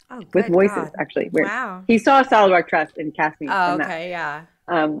location Oh, with good voices God. actually. Weird. Wow. He saw Solid Rock Trust and cast me Oh, from that. okay. Yeah.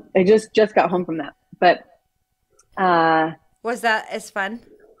 I just got home from that, but Was that as fun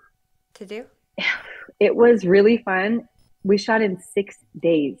to do? it was really fun. We shot in 6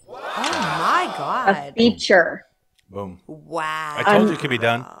 days. Oh my A God. feature. Boom. Wow. I told you it could be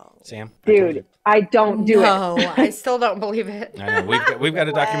done, Sam. I told you. Dude, I don't do it. No, I still don't believe it. I know. We've got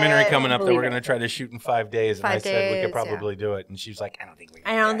a documentary coming up that we're Believe it. going to try to shoot in 5 days, and 5 I said we days, could probably do it, and she was like, "I don't think we."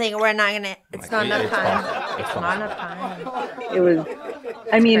 I don't think we're not gonna. It's not enough It's time. fine. It's It's fine. not enough time. It was,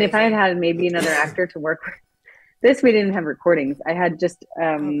 I mean, if I crazy. had had maybe another actor to work with, this we didn't have recordings. I had just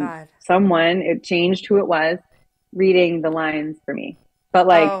Oh God. someone, it changed who it was. reading the lines for me, but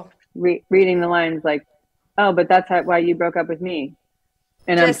like reading the lines like, oh, but that's why you broke up with me.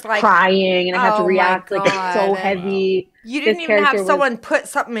 And Just I'm like, crying and I have to react like it's so God. heavy. You didn't This even have character someone put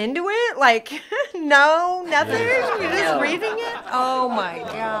something into it? Like, no, nothing? You're just reading it? Oh my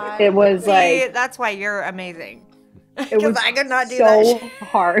God. It was See, like, that's why you're amazing. it was I could not do that so shit.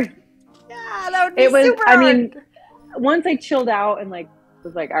 hard. Yeah, that would be It was, super I hard. mean, once I chilled out and like,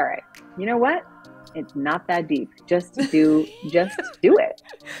 was like, all right, you know what? It's not that deep. Just do it.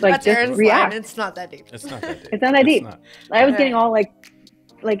 Like, That's just Aaron's react. line. It's not that deep. It's not that deep. It's not that deep. I was Okay. getting all like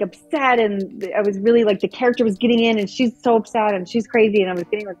upset, and I was really like the character was getting in, and she's so upset, and she's crazy, and I was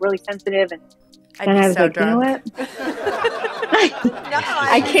getting like really sensitive, and I'd be I was so like, drunk. you know what? No, I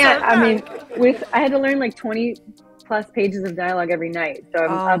I'd be can't. so I mean, drunk. I had to learn like 20 plus pages of dialogue every night. So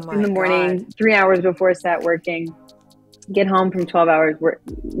I'm Oh up in the my morning, God. 3 hours before set working, get home from 12 hours,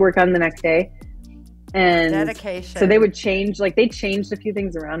 work on the next day. And Dedication. so they would change, like they changed a few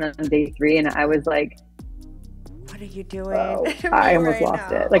things around on day 3. And I was like, What are you doing? oh, to me I almost right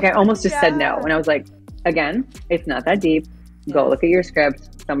lost now? it. Like I almost just said no. Yeah. And I was like, again, it's not that deep. Go look at your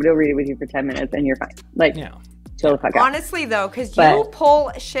script. Somebody will read it with you for 10 minutes and you're fine. Like, Yeah. chill the fuck out. Honestly, though, because you But-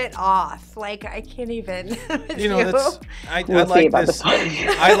 pull shit off. Like, I can't even. You know, that's I We'll see like about this. this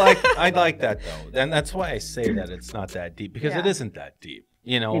one. I like that though, and that's why I say that it's not that deep because it Yeah. isn't that deep.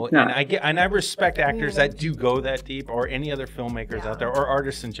 You know, It's not. and I respect actors that do go that deep, or any other filmmakers out there, or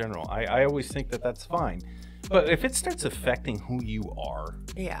artists in general. I always think that that's fine. But if it starts affecting who you are,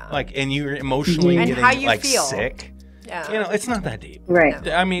 Yeah. like, and you're emotionally And getting how you like feel. sick, Yeah. you know, it's not that deep. Right.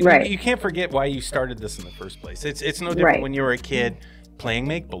 I mean, Right. you can't forget why you started this in the first place. It's no different Right. when you were a kid playing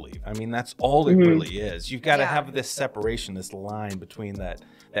make believe. I mean, that's all it really is. You've got to Yeah. have this separation, this line between that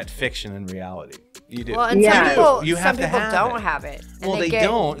fiction and reality. You do. Well, and Yeah. some people, You have some to people have don't it. have it. And Well, they get,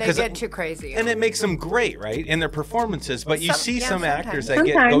 don't, They 'cause get it- too crazy. And it makes them great, right? In their performances. But you see some actors that go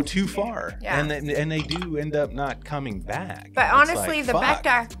Sometimes. too far, Yeah. and they do end up not coming back. But And it's honestly, like, the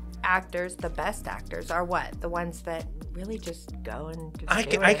fuck. the best actors are what? The ones that really just go and just I,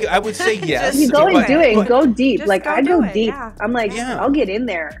 do I, it. I would say yes. You go and but- do it and but- go deep. Just Like go I do go it, deep. yeah. I'm like, Yeah. I'll get in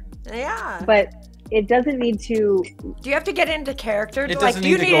there. Yeah. But it doesn't need to. Do you have to get into character? It Like, doesn't do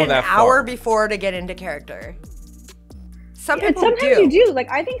you need to need go an that hour far. before to get into character? Some And people sometimes do. you do. Like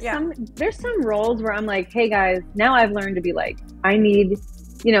I think Yeah. there's some roles where I'm like, hey guys, now I've learned to be like, I need,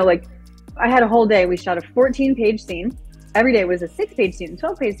 you know, like I had a whole day. We shot a 14-page scene. Every day was a 6-page scene,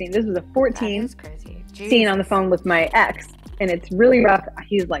 12-page scene. This was a That 14 is crazy. scene on the phone with my ex, and it's really rough.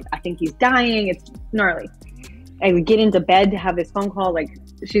 He's like, I think he's dying. It's gnarly. And we get into bed to have this phone call. Like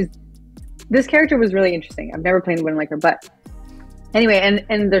this character was really interesting. I've never played anyone like her, but anyway,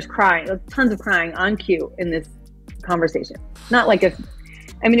 and there's crying, tons of crying on cue in this conversation. Not like it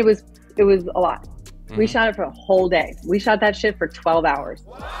was a lot. We shot it for a whole day. We shot that shit for 12 hours.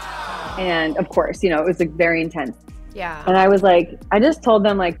 And of course, you know, it was like very intense. Yeah. And I was like, I just told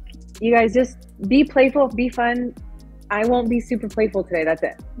them like, you guys just be playful, be fun. I won't be super playful today. That's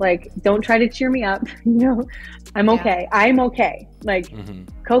it. Like, don't try to cheer me up. You know, I'm okay. I'm okay. Like,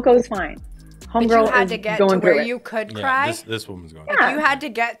 Coco's fine. But you Homegirl had is to get to going where through it. you could Yeah, cry. this woman's going. Yeah. You had to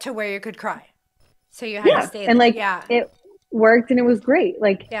get to where you could cry. So you had to stay and there. like yeah. it worked and it was great.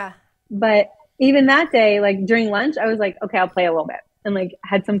 Like, Yeah. but even that day, like during lunch, I was like, okay, I'll play a little bit and like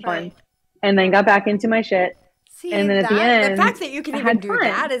had some fun, Right. and then got back into my shit. See, And then at the the end, fact that you can I even had do fun.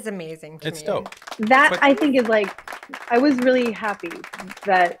 that is amazing to It's me. dope. That But- I think is like, I was really happy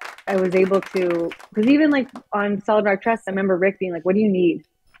that I was able to, because even like on Solid Rock Trust, I remember Rick being like, what do you need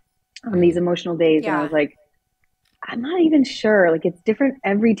on these emotional days? And I Yeah. was like, I'm not even sure. Like, it's different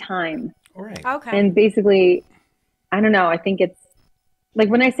every time. All right. Okay. And basically, I don't know. I think it's like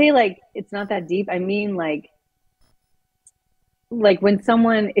when I say like it's not that deep, I mean like when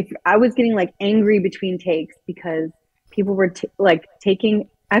someone, if I was getting like angry between takes because people were like taking,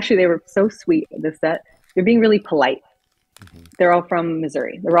 actually they were so sweet at this set. They're being really polite. They're all from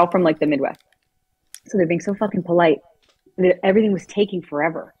Missouri. They're all from like the Midwest. So they're being so fucking polite. Everything was taking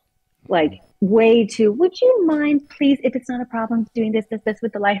forever. Like way too, would you mind please, if it's not a problem, doing this with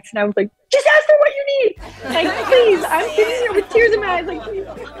the lights? And I was like, just ask for what you need. Like, please, I'm sitting here with tears in my eyes. Like, please,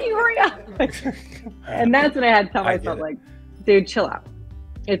 can you hurry up? And that's when I had to tell I get myself, it. like, dude, chill out.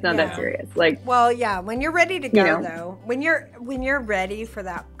 It's not Yeah. that serious. Like, Well, yeah, when you're ready to go, know. though, when you're ready for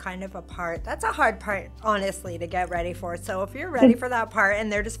that kind of a part, that's a hard part, honestly, to get ready for. So if you're ready for that part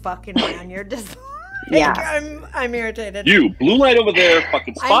and they're just fucking around, you're just like, Yeah. I'm irritated. You, blue light over there,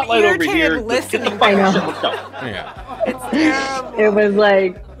 fucking spotlight over irritated here. Get the listening fuck to out. it. Let's go. Yeah. It's terrible. it was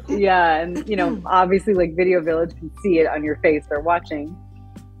like, yeah. And, you know, obviously, like, Video Village can see it on your face. They're watching.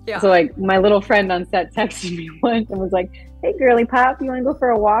 Yeah. So like my little friend on set texted me once and was like, "Hey, girly pop, you want to go for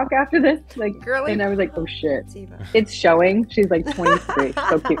a walk after this?" Like, Girly and I was like, "Oh shit, It's Eva. it's showing." She's like 23,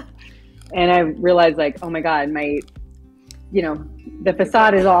 so cute. And I realized like, oh my god, the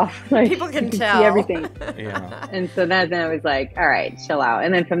facade is off. Like, People can you tell. see everything. Yeah. And so then I was like, all right, chill out.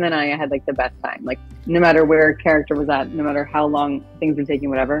 And then from then on, I had like the best time. Like no matter where a character was at, no matter how long things were taking,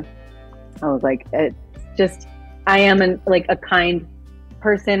 whatever. I was like, it's just, I am a kind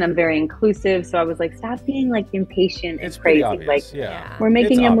person. I'm very inclusive. So I was like, stop being like impatient and It's pretty crazy. obvious. Like Yeah. we're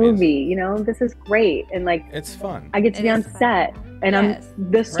making It's a obvious. movie, this is great. And like, It's fun. I get to It be on is fun. set and Yes.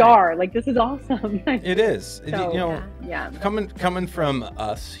 I'm the star. Like this is awesome. It is. So, yeah. Coming from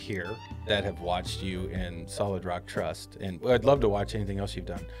us here that have watched you in Solid Rock Trust, and I'd love to watch anything else you've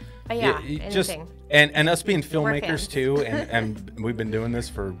done. Yeah, just anything. and us being We're filmmakers fans. too, and we've been doing this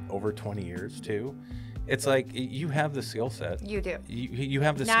for over 20 years too. It's like you have the skill set. You do. You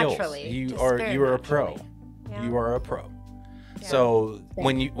have the Naturally, skills. just You very are a pro. naturally. Yeah. You are a pro. Yeah. So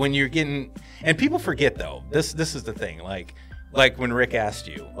when you're getting, and people forget though, this is the thing, like when Rick asked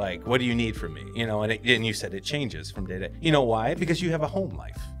you, like, what do you need from me? And you said it changes from day to day. You know why? Because you have a home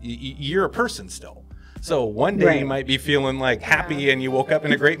life. You're a person still. So one day you might be feeling like happy and you woke up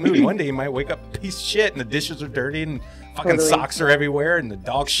in a great mood. One day you might wake up a piece of shit and the dishes are dirty and fucking socks are everywhere and the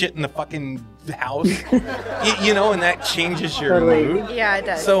dog shit in the fucking house. And that changes your mood. Yeah, it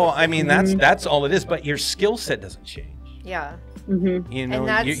does. So I mean that's all it is. But your skill set doesn't change. Yeah. Mm-hmm. And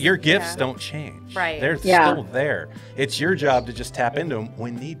that's- Your gifts yeah. don't change. Right. They're Yeah. still there. It's your job to just tap into them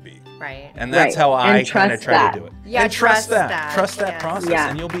when need be. Right. And that's Right. how I And kind of trust try that. to do it. Yeah, and trust trust that. that. Trust that Yes. process, Yeah.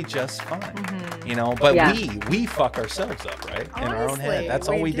 and you'll be just fine. Mm-hmm. But Yeah. we fuck ourselves up, right? In our own head. That's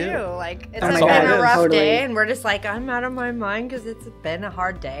all we do. Like it's That's like all been it a is. rough Totally. day, and we're just like, I'm out of my mind because it's been a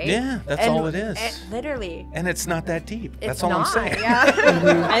hard day. Yeah, that's And- all it is. Literally. And it's not that deep. It's That's all not, I'm saying. Yeah.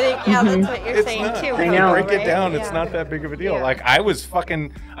 I think that's what you're It's saying not. too. I know. Break it right? down. Yeah. It's not that big of a deal. Yeah. Like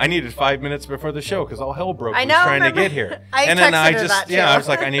I needed 5 minutes before the show because all hell broke I loose know, trying to remember? get here. I And then texted I her just that, too. I was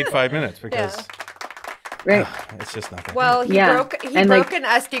like, I need 5 minutes because Right. it's just not that Well, he Yeah. broke And, broke like- an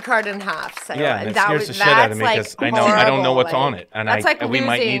SD card in half. So Yeah, and it that scares was the shit out of me that's, because like, I don't know horrible, what's like- on it, and that's like we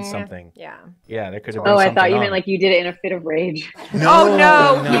might need losing- something. Yeah. Yeah, there could have been Oh, I something thought you on meant it. like you did it in a fit of rage. Oh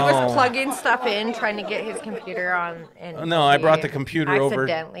no, he no. was plugging stuff in, trying to get his computer on. And Oh, no, I he brought the computer over.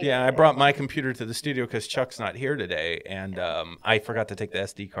 accidentally Yeah, did I it. brought my computer to the studio because Chuck's not here today, and I forgot to take the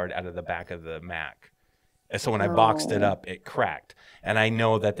SD card out of the back of the Mac. And so when I boxed it up, it cracked. And I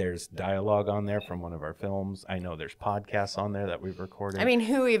know that there's dialogue on there from one of our films. I know there's podcasts on there that we've recorded. I mean,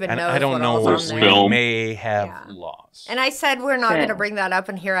 who even and knows I don't what know all's what on we there? Film. may have Yeah. lost. And I said we're not Shit. going to bring that up,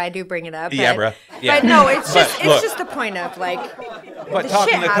 and here I do bring it up. Yeah, but, bruh. Yeah. But no, it's But just look. it's just the point of like But the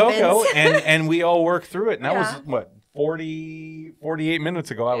talking shit to Coco, happens. and we all worked through it. And that Yeah. was, what, 48 minutes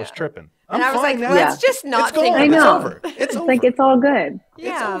ago I was Yeah. tripping. and I'm I was like, fine now. let's just not It's gone. think I It's know. over. It's It's over. like it's all good.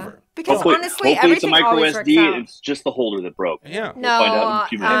 Yeah, over. because Hopefully honestly, it's a everything micro always works SD. out. It's just the holder that broke. Yeah. No, find out in a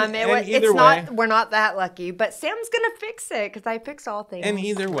few minutes. And either it's way- not. We're not that lucky, but Sam's gonna fix it because I fix all things. And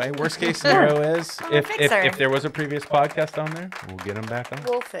either way, worst case scenario is I'm a if fixer. there was a previous podcast on there, we'll get them back on.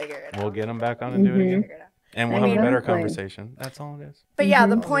 we'll figure it. We'll out. get them back on and do it Mhm. again. Figure it out. And we'll I have mean, a better hopefully. conversation. That's all it is. But yeah,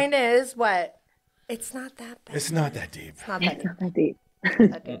 the point is what? It's not that bad. It's not that deep. It's not that It's deep. not that deep.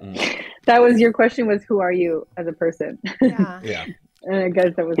 That deep. Mm-mm. That was your question, was who are you as a person? Yeah. Yeah. And I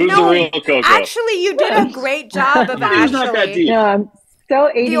guess that was Who's No, the real Coco? Actually, you did a great job of It's not that actually. deep. no, I'm so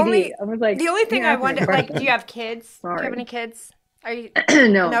ADD. The only- I was like, The only thing you I asked me a wonder, like, question. do you have kids? Do you have Sorry. any kids? Are you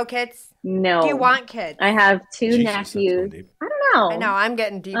no, no kids? no. Do you want kids? I have two Jesus, that's going nephews. deep. I don't know. I know I'm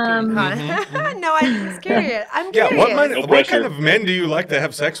getting deep. Um, huh? mhm. No, I'm just curious. I'm Yeah. curious. What pressure. kind of men do you like to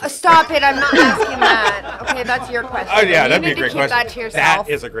have sex with? Stop it! I'm not asking that. Okay, that's your question. Oh yeah, You that'd be need a to great keep question. that to yourself.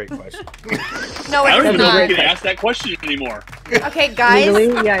 That is a great question. No, I don't it's even know if not. we can ask that question anymore. Okay, guys.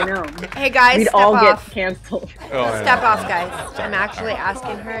 Legally, yeah, I know. Hey, guys, We'd step all off. get canceled. Oh, I Step know. off, guys. I'm actually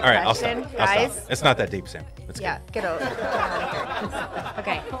asking her a All right, I'll stop. question, I'll guys. stop. It's not that deep, Sam. It's Yeah, get out of here.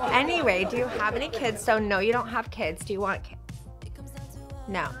 Okay. Anyway, do you have any kids? So no, you don't have kids. Do you want kids?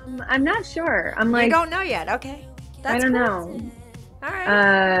 No. I'm not sure. I'm You like, don't know yet. Okay. That's I don't cool. know. All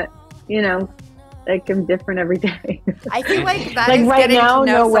right. You know, like I'm different every day. I feel like that like is right getting now, to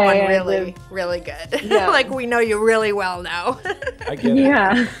know no someone way I really, live- really good. Yeah. Like we know you really well now. I get it.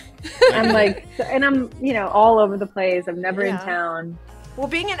 yeah. I'm like, and I'm, all over the place. I'm never in Yeah. town. Well,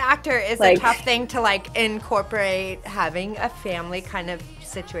 being an actor is a Like- tough thing to like incorporate having a family kind of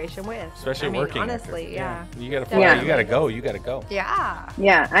situation with. Especially I mean, working. honestly, actor. yeah. You gotta fly. Yeah. You gotta go. You gotta go. Yeah.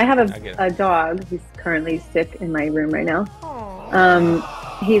 Yeah, I have I get it. a dog who's currently sick in my room right now.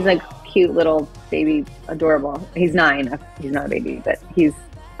 Aw. He's like cute little baby, adorable. He's 9. He's not a baby, but he's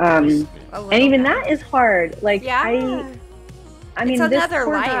And even that is hard. Like Yeah. I mean, It's this another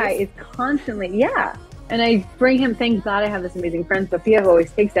poor guy life. is constantly, and I bring him, thank God I have this amazing friend, Sophia, who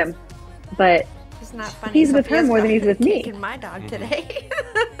always takes him, but It's not funny. he's with her Sophia's more than he's with me. kicking my dog today.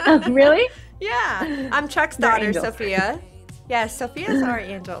 Really? Yeah. I'm Chuck's They're daughter, angels. Sophia. Yes, Sophia's our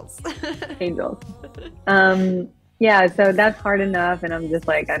angels. Angels. Yeah, so that's hard enough, and I'm just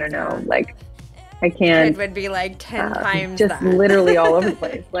like, I don't know, like, I It can't, would be like 10 times just that. literally all over the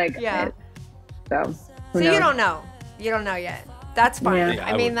place. Like, Yeah. so, So who you knows? don't know. You don't know yet. That's fine. Yeah. Yeah,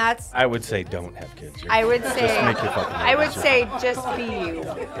 I mean, that's. I would say don't have kids. I would Just say. make your fucking I would movies. say just be you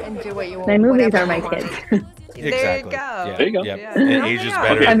and do what you want. My movies whatever are my you want. kids. There you Exactly. go. Yeah, There you go. Yep. Yeah. It No, ages they are.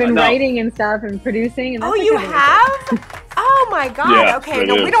 better. I've been No. writing and stuff and producing. And Oh, that's like you having a have? Oh my God. Yeah, Okay, it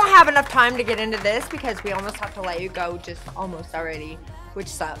no, we is. don't have enough time to get into this because we almost have to let you go just almost already, which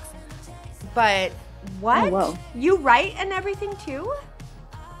sucks. But what? Oh, whoa. You write and everything too?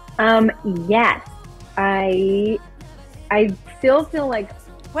 Yes, I still feel like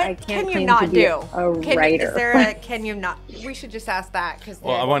What I can't can you claim not to be do? a writer. Is there a can you not? We should just ask that because.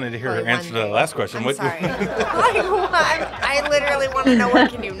 Well, I wanted to hear her answer to the last question. I'm What- sorry. I literally want to know what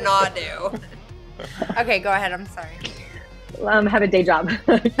can you not do. Okay, go ahead. I'm sorry. Have a day job.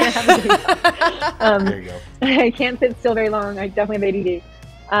 I can't have a day job. There you go. I can't sit still very long. I definitely have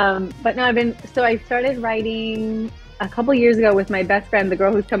ADD. But no, I started writing a couple years ago with my best friend, the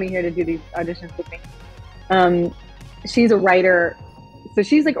girl who's coming here to do these auditions with me. She's a writer. So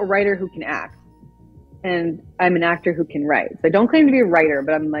she's like a writer who can act. And I'm an actor who can write. So I don't claim to be a writer,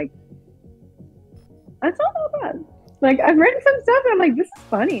 but I'm like, that's not that bad. Like, I've written some stuff and I'm like, this is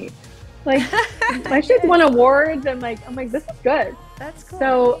funny. Like, my shit's won awards. I'm like, this is good. That's cool.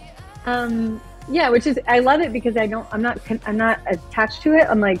 So, yeah, which is, I love it because I'm not attached to it.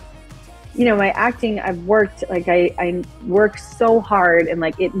 I'm like, you know, my acting, I've worked, like I work so hard and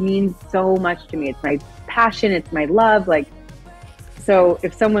like, it means so much to me. It's my passion. It's my love. Like, so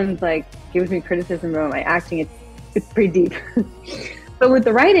if someone's like, gives me criticism about my acting, it's pretty deep. But with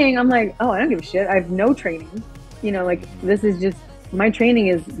the writing, I'm like, oh, I don't give a shit. I have no training. You know, like this is just, my training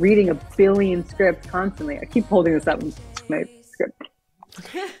is reading a billion scripts constantly. I keep holding this up in my script.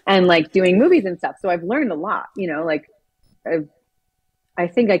 And like doing movies and stuff. So I've learned a lot, you know, like I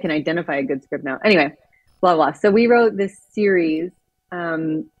think I can identify a good script now. Anyway, blah, blah. So we wrote this series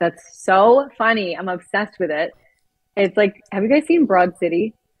that's so funny. I'm obsessed with it. It's like, have you guys seen Broad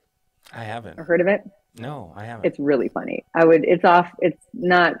City I haven't. or heard of it? No, I haven't. It's really funny. It's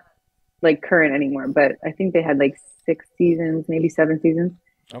not like current anymore, but I think they had like 6 seasons, maybe 7 seasons.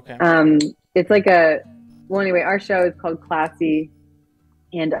 Okay. It's like anyway, our show is called Classy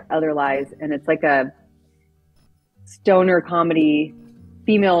and Other Lies, and it's like a stoner comedy,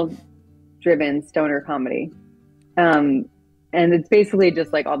 female-driven stoner comedy. And it's basically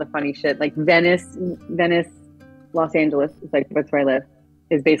just like all the funny shit. Like Venice, Los Angeles is like, that's where I live,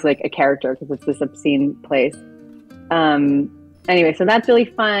 is basically like a character because it's this obscene place. Anyway, so that's really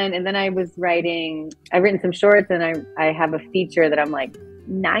fun. And then I've written some shorts, and I have a feature that I'm like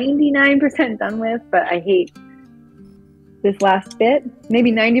 99% done with, but I hate this last bit.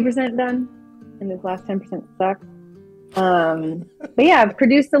 Maybe 90% done, and this last 10% sucks. But yeah, I've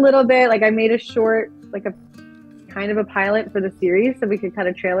produced a little bit. Like I made a short, like a kind of a pilot for the series, so we could cut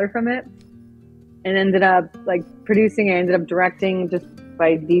a trailer from it. And ended up like producing it. I ended up directing just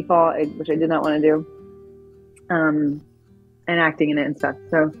by default, which I did not want to do. And acting in it and stuff.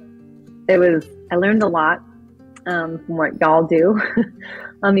 So I learned a lot from what y'all do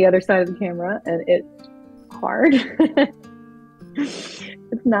on the other side of the camera, and it's hard.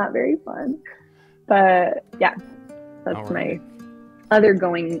 It's not very fun. But yeah, that's All right. my other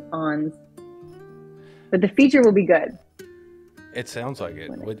going ons. But the feature will be good. It sounds like it.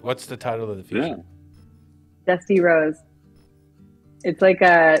 What's the title of the feature? Yeah. Dusty Rose. It's like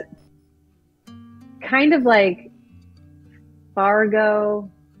a kind of like Fargo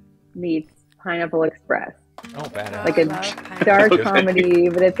meets Pineapple Express. Oh, badass. Like a dark comedy,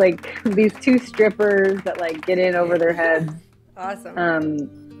 but it's like these 2 strippers that like get in over their heads. Awesome.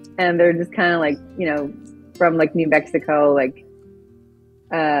 And they're just kind of like, you know, from like New Mexico, like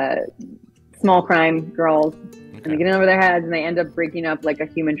small crime girls. And they get in over their heads and they end up breaking up like a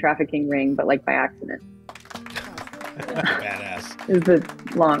human trafficking ring, but like by accident. Badass. Is the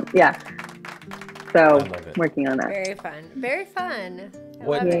long, yeah. So I love it. working on that. Very fun. Very fun. I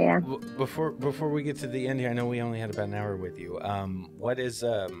What? love it. Yeah. Before we get to the end here, I know we only had about an hour with you.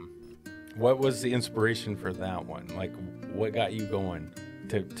 What was the inspiration for that one? Like, what got you going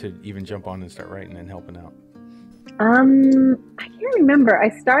to even jump on and start writing and helping out? I can't remember. I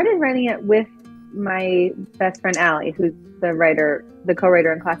started writing it with my best friend Allie, who's the writer, the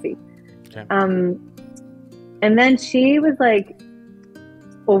co-writer in Classy. Okay. And then she was like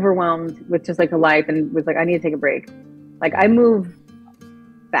overwhelmed with just like her life and was like, I need to take a break. Like I move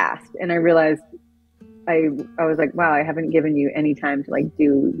fast, and I realized I was like, wow, I haven't given you any time to like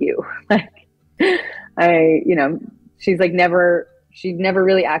do you. Like she's like she'd never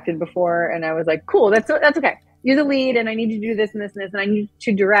really acted before, and I was like, cool, that's okay. You're the lead, and I need you to do this and this and this, and I need you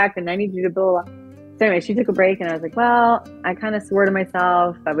to direct, and I need you to blah, blah, blah. So anyway, she took a break, and I was like, well, I kind of swore to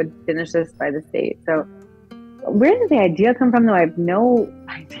myself I would finish this by this date. So where did the idea come from, though? I have no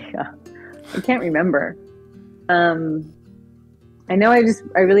idea. I can't remember. I know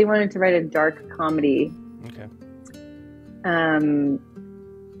I really wanted to write a dark comedy. Okay.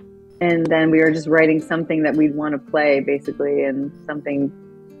 And then we were just writing something that we'd want to play, basically, and something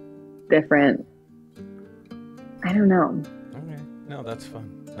different. I don't know. Okay. No, that's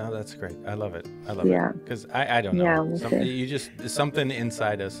fun. No, that's great. I love it. I love it. Because I don't know. Yeah, we'll see. Something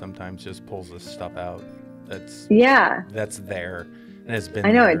inside us sometimes just pulls this stuff out. That's there, and it's been.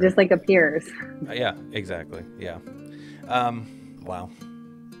 I know there. it just like appears. Yeah, exactly. Yeah. Wow.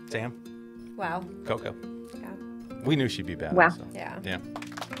 Sam. Wow. Coco. Yeah. We knew she'd be badass. Wow. So. Yeah. Yeah.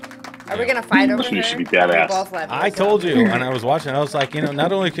 Are we gonna fight over She her? should be badass. We both love I told you, and I was watching. I was like,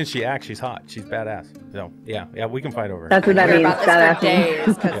 not only can she act, she's hot. She's badass. So yeah, we can fight over her. That's what that We're means. about this Badass. for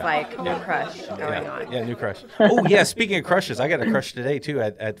days, because Yeah. like new crush going on. Yeah, new crush. Oh yeah, speaking of crushes, I got a crush today too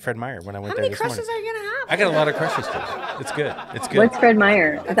at Fred Meyer when I went How there many this crushes morning. are you gonna have? I got a lot of crushes today. It's good. It's good. What's Fred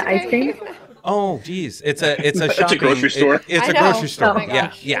Meyer? Is it ice cream? Oh, geez, it's a It's shopping. a grocery store. It's I a know. grocery store. Oh my Yeah,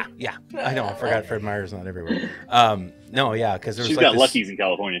 gosh. yeah. I know. I forgot Fred Meyer's not everywhere. No, yeah, because there's She's like got this, Lucky's in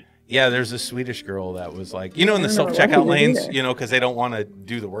California. Yeah, there's a Swedish girl that was like, in the I don't know self what checkout Lucky's lanes, is because they don't want to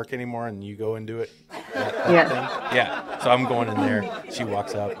do the work anymore, and you go and do it. That Yeah. thing. Yeah. So I'm going in there. She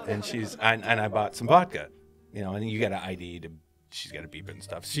walks up, and I bought some vodka, and you got an ID to. She's got a beep and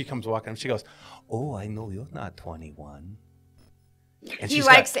stuff. She comes walking up. She goes, "Oh, I know you're not 21." And He she's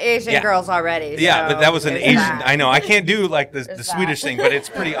likes got- Asian yeah. girls already. Yeah, so but that was an there's Asian. that. I know. I can't do like the There's Swedish that. thing, but it's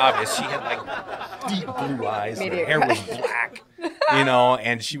pretty obvious. She had like deep blue eyes. Her Immediate hair was crush. black,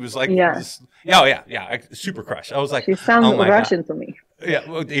 and she was like, Yeah. super crush. I was like, She sounds oh my Russian to me. God. Yeah,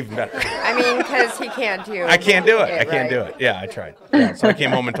 well, even better. I mean, because he can't do. I can't do it. I can't right. do it. Yeah, I tried. Yeah, so I came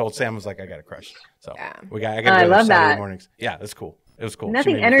home and told Sam, I was like, I got a crush. So Yeah. I got to I go to love Saturday that. mornings. Yeah, that's cool. It was cool. She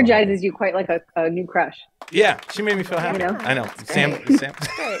Nothing made me feel happy. energizes you quite like a new crush. Yeah, she made me feel happy. know? I know. Sam. Great.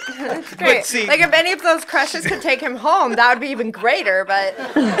 That's great. see- Like if any of those crushes could take him home, that would be even greater. But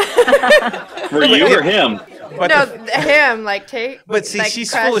For you or him? But no, the- him like take. But see, like,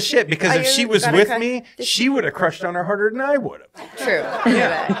 she's crush- full of shit because Are if you she was gonna with crush- me, she would have crushed on her harder than I would have. True.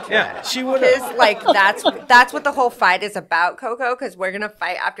 Yeah, she would His have. like that's what the whole fight is about, Coco. Because we're gonna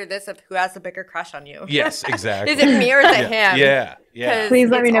fight after this of who has the bigger crush on you. Yes, exactly. Is it me or is it him? Yeah. 'Cause Please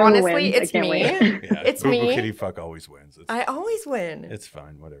let me it's know who honestly, wins. I it's can't me. wait. Yeah. It's Boo Boo me. Kitty Fuck always wins. I always win. It's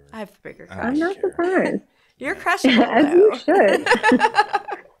fine, whatever. I have the bigger I crush. I'm not care. surprised. You're crushing it, As you though. should.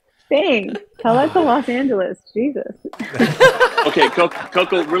 Thanks. Tell that to Los Angeles. Jesus. Okay,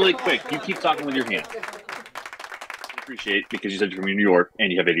 Coco, really quick. You keep talking with your hand. I appreciate because you said you're from New York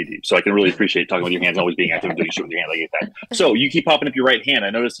and you have ADD, so I can really appreciate talking with your hands, always being active and doing shit with your hand. I get that. So you keep popping up your right hand. I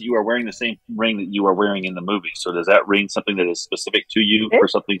noticed that you are wearing the same ring that you are wearing in the movie. So does that ring something that is specific to you or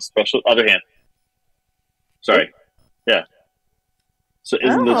something special? Other hand. Sorry. Yeah. So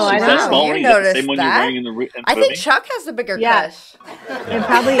isn't Oh, I is know. that small You ring is that the noticed same one that. you're wearing in the movie? I think Chuck has the bigger Yeah. crush. It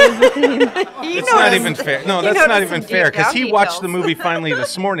probably is the same. He It's not noticed- even fair. No, he that's not noticed even some fair deep because he down watched the details. movie finally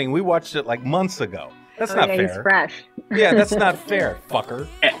this morning. We watched it like months ago. That's Oh, not yeah, fair. he's fresh. Yeah, that's not fair, fucker.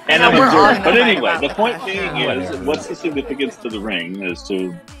 And No, I'm we're all observant. gonna But fight anyway, about the the point crush being now. is, what's the significance to the ring as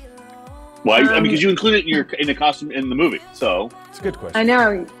to why? I mean, because you include it in the costume in the movie. So It's a good question. I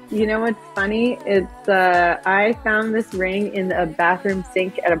know. You know what's funny? It's I found this ring in a bathroom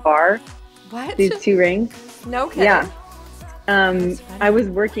sink at a bar. What? These two rings. No kidding. Yeah. That's funny. I was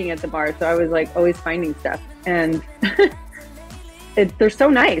working at the bar, so I was like always finding stuff, and they're so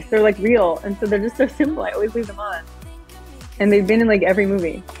nice. They're like real, and so they're just so simple. I always leave them on, and they've been in like every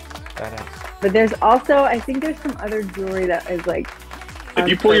movie. Badass. But there's also, I think there's some other jewelry that is like if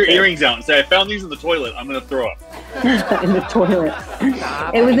you pull your earrings out and say, "I found these in the toilet," I'm going to throw up. in the toilet.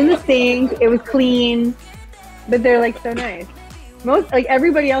 Stop. It was in the sink. It was clean, but they're like so nice. Most like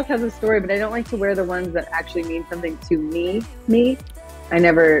everybody else has a story, but I don't like to wear the ones that actually mean something to me. I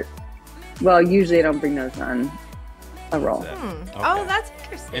never. Well, usually I don't bring those on a roll. Okay. Oh, that's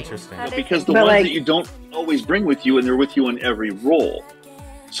interesting. Interesting. That is Because the But, ones like- that you don't always bring with you, and they're with you in every role.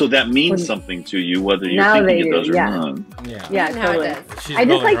 So that means something to you, whether you're Now thinking they it does do, or yeah. not. Yeah, Now totally. it does. She's I just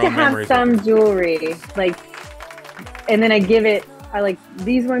building like her to own have memories some with it. jewelry, like, and then I give it. I like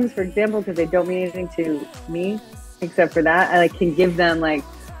these ones, for example, because they don't mean anything to me, except for that. I like can give them like,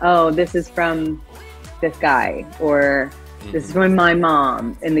 oh, this is from this guy, or this is from my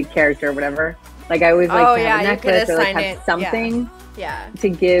mom, in the character or whatever. Like I always like to have a you could necklace or like assign have it. something Yeah. to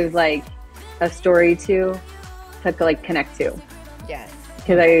give like a story to like connect to. Yes.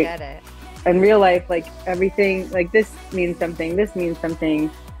 Because I get it. in real life, like everything, like this means something, this means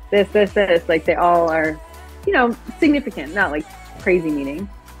something, this, like they all are, you know, significant, not like crazy meaning.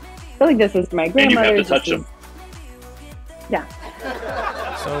 So like this is my And you have grandmother's. to touch them. Yeah.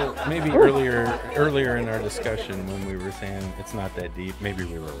 So maybe earlier in our discussion when we were saying it's not that deep, maybe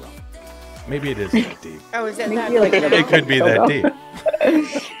we were wrong. Maybe it is that deep. Oh, is it Makes that me like big it now? It could be that deep.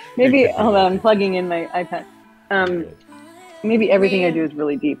 Maybe, It could be hold that on, I'm deep. plugging in my iPad. Maybe everything I do is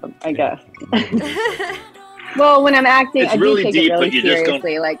really deep, I guess. Well, when I'm acting, It's I do really take deep, it really but you just don't-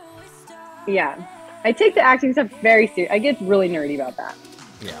 seriously. Like, yeah. I take the acting stuff very serious. I get really nerdy about that.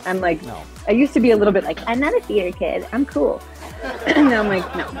 Yeah. I'm like, No. I used to be a little bit like, I'm not a theater kid. I'm cool. And now I'm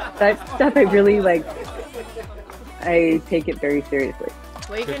like, no. That stuff I really like, I take it very seriously.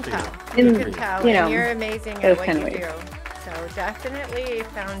 Well, you can Good for tell. you. You And, can tell. you know, And you're amazing those at what kind you of do. ways. So definitely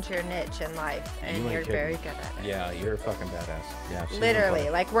found your niche in life, and You ain't you're kidding. very good at it. Yeah, you're a fucking badass. Yeah. she's Literally,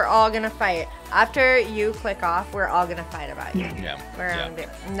 on like we're all gonna fight. After you click off, we're all gonna fight about you. point. Yeah. We're yeah. on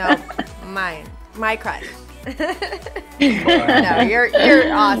there. No, my crush. No, you're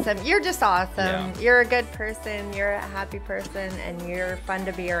awesome. You're just awesome. Yeah. You're a good person. You're a happy person, and you're fun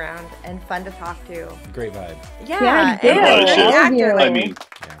to be around and fun to talk to. Great vibe. Yeah, Yeah, and good. a great All of actor. you. Like, I mean,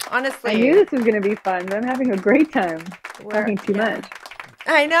 honestly, I knew this was going to be fun, but I'm having a great time. we're- Talking too yeah. much.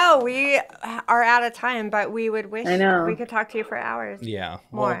 I know we are out of time, but we would wish I know. we could talk to you for hours. Yeah.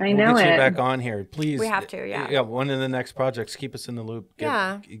 More. Well, I know we'll get you it. back on here. Please. We have to, yeah. Yeah, one of the next projects, keep us in the loop.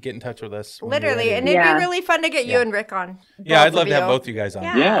 Yeah. Get in touch with us. when you're Literally, ready. and it'd Yeah. be really fun to get you Yeah. and Rick on. Yeah, Both I'd love of to have you. both you guys on.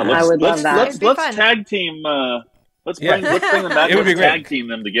 Yeah. yeah, I would love that. It'd be Let's fun. tag team. Let's Yeah. bring them back. It would be Let's great. tag team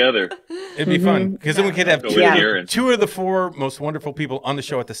them together. It'd be fun because then we could have Go two, with of the, Aaron. two of the four most wonderful people on the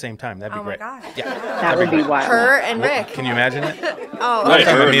show at the same time. That'd be Oh my great. gosh. Yeah. That would be wild. Her and Well, Rick. Can you imagine it? Oh, I'm Right, okay. talking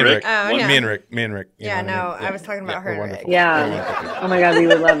her about me and and Rick. Rick. Oh, yeah. Me and Rick. you Yeah, know what no, I mean? I was talking about her we're and Rick. wonderful. Yeah. We're wonderful people. Oh my God, we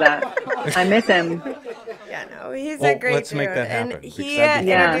would love that. I miss him. Yeah, no, he's Well, a great let's dude. make that happen, And because he that'd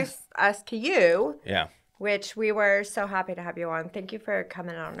be fun. introduced us to you, Yeah. which we were so happy to have you on. Thank you for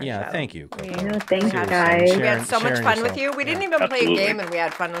coming on our Yeah, show. thank you. We, No, thank you, had- guys. we had so much Sharing fun with yourself. you. We didn't Yeah. even play a Absolutely. game, and we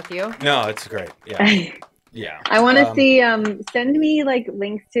had fun with you. No, it's great. Yeah. Yeah. I want to Um, see, send me like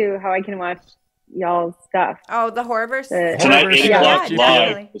links to how I can watch y'all's stuff. Oh, the Horrorverse? Tonight, Horror 8 Show, o'clock GPM.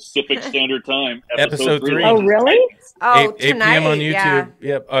 live, Pacific Standard Time, Episode 3. Oh, really? Oh, 8 tonight. p.m. on YouTube.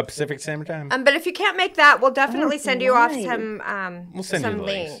 Yeah. Yep. Pacific Standard Time. But if you can't make that, we'll definitely Oh, send you off nice. some We'll send some you the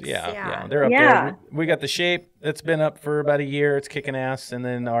links. Yeah, Yeah. they're up Yeah. there. We got the shape that's been up for about a year. It's kicking ass, and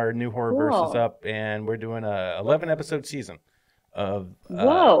then our new Horrorverse is Cool. up, and we're doing a 11 episode season of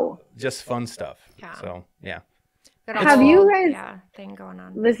Whoa. just fun stuff. Yeah. So yeah, Got a Have whole, you guys- thing going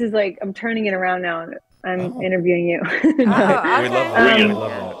on? This is like, I'm turning it around now. I'm Oh. interviewing you. Oh, we okay. love that. Um, we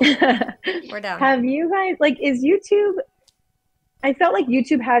love that. We're down. Have you guys, like, is YouTube, I felt like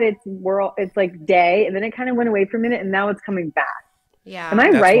YouTube had its world, its like day, and then it kind of went away for a minute, and now it's coming back. Yeah. Am I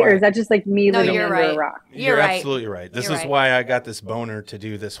That's right, why- or is that just like me No, living you're under right. a rock? You're right. absolutely right. This You're is right. why I got this boner to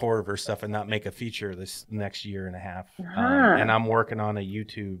do this Horrorverse stuff and not make a feature this next year and a half. And I'm working on a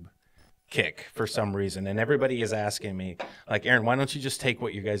YouTube kick for some reason, and everybody is asking me, like, Aaron, why don't you just take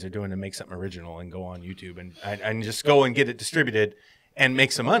what you guys are doing and make something original and go on YouTube and just go and get it distributed and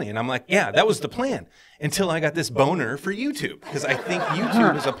make some money? And I'm like, yeah, that was the plan until I got this boner for YouTube, because I think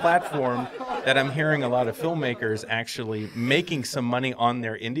YouTube is a platform that I'm hearing a lot of filmmakers actually making some money on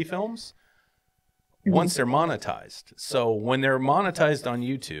their indie films once they're monetized. So when they're monetized on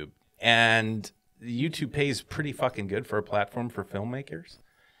YouTube, and YouTube pays pretty fucking good for a platform for filmmakers.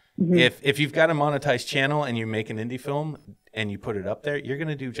 If you've got a monetized channel and you make an indie film and you put it up there, you're going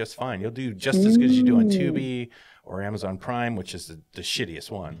to do just fine. You'll do just as good as you do on Tubi or Amazon Prime, which is the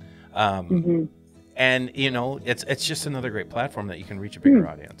shittiest one. And you know, it's just another great platform that you can reach a bigger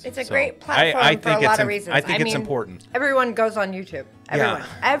audience. It's a So great platform I for think a lot it's of reasons. I think I it's mean, important. Everyone goes on YouTube. Everyone.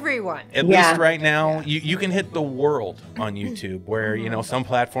 Everyone. At least right now, you can hit the world on YouTube where, you know, some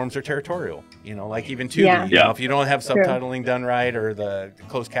platforms are territorial. You know, like even Tubi. You know, if you don't have subtitling done right or the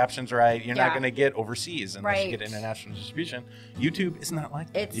closed captions right, you're not going to get overseas unless you get international distribution. YouTube is not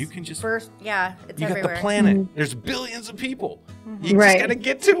like that. You can just... it's you everywhere. got the planet. There's billions of people. You just got to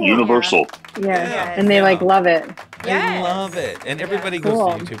get to them. Universal. Yeah. And they like love it. They love it. And everybody goes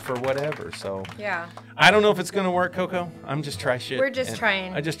to YouTube for whatever. So I don't know if it's going to work, Coco. I'm just try shit. We're just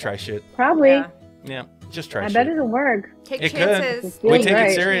trying. I just try shit. Probably. Yeah, just try I shit. bet it'll work. Take it chances. Could. We take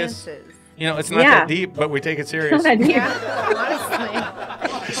it serious. You know, it's not that deep, but we take it serious. Honestly.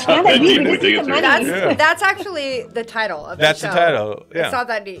 It's not that deep, we take it serious. That's actually the title of the show. That's the title. Yeah. It's not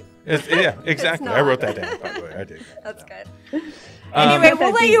that deep. Yeah, exactly. I wrote that down, by the way. I did. That's good. Anyway,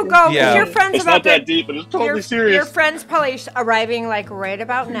 we'll let you go because your friends it's not that deep, but it's totally serious. Your friend's probably arriving like right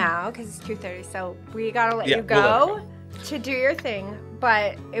about now because it's 2:30. So we gotta let you go to do your thing.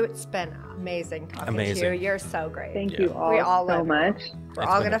 But it's been amazing talking to you. You're so great. Thank you all so much. We're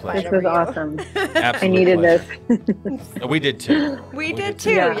all gonna fight This over was you. awesome. Absolute I needed this. We did too. We did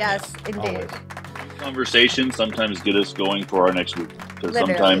too. Yes, indeed. Conversations sometimes get us going for our next week. Because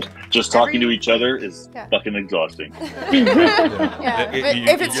sometimes just talking to each other is fucking exhausting.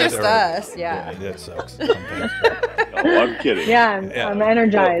 If it's just us, that sucks. I'm kidding. I'm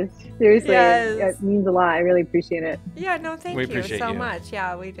energized. Seriously, it means a lot. I really appreciate it. Yeah, no, thank you so much.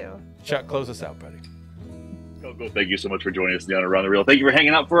 Yeah, we do. Chuck, close us out, buddy. Coco, thank you so much for joining us down Around the Reel. Thank you for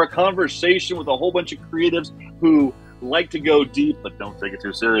hanging out for a conversation with a whole bunch of creatives who like to go deep but don't take it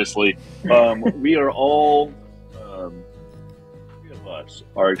too seriously. We are all, three of us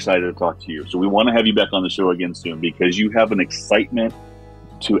are excited to talk to you. So we want to have you back on the show again soon because you have an excitement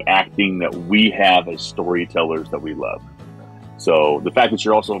to acting that we have as storytellers that we love. So the fact that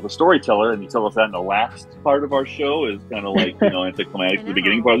you're also a storyteller and you tell us that in the last part of our show is kind of like, you know, anticlimactic to the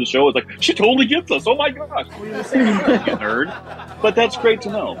beginning part of the show. It's like, she totally gets us. Oh my gosh. What are you saying, you nerd? But that's great to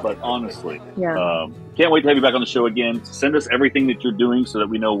know. But honestly, can't wait to have you back on the show again. Send us everything that you're doing so that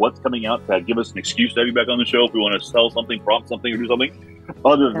we know what's coming out. To give us an excuse to have you back on the show if we want to sell something, prompt something, or do something.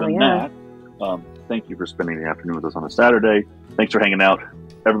 Other than that, thank you for spending the afternoon with us on a Saturday. Thanks for hanging out.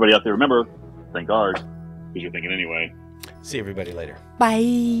 Everybody out there, remember, think hard because you're thinking anyway. See everybody later.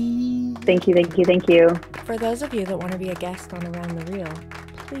 Bye. Thank you, thank you, thank you. For those of you that want to be a guest on Around the Reel,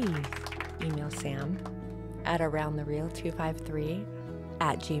 please email Sam at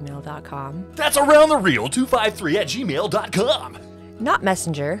aroundthereel253@gmail.com. That's aroundthereel253@gmail.com. Not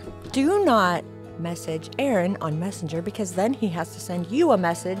Messenger. Do not message Aaron on Messenger because then he has to send you a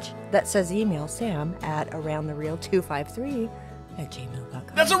message that says email Sam at aroundthereel253@gmail.com.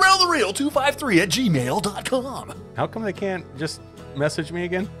 That's aroundthereel253@gmail.com. How come they can't just message me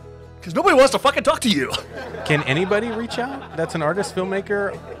again? Because nobody wants to fucking talk to you. Can anybody reach out? That's an artist,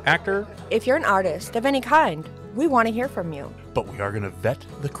 filmmaker, actor? If you're an artist of any kind, we want to hear from you. But we are going to vet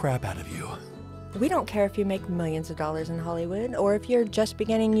the crap out of you. We don't care if you make millions of dollars in Hollywood or if you're just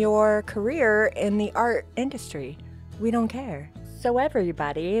beginning your career in the art industry. We don't care. So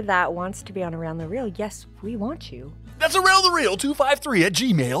everybody that wants to be on Around the Reel, yes, we want you. That's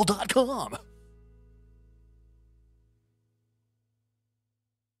aroundthereel253@gmail.com.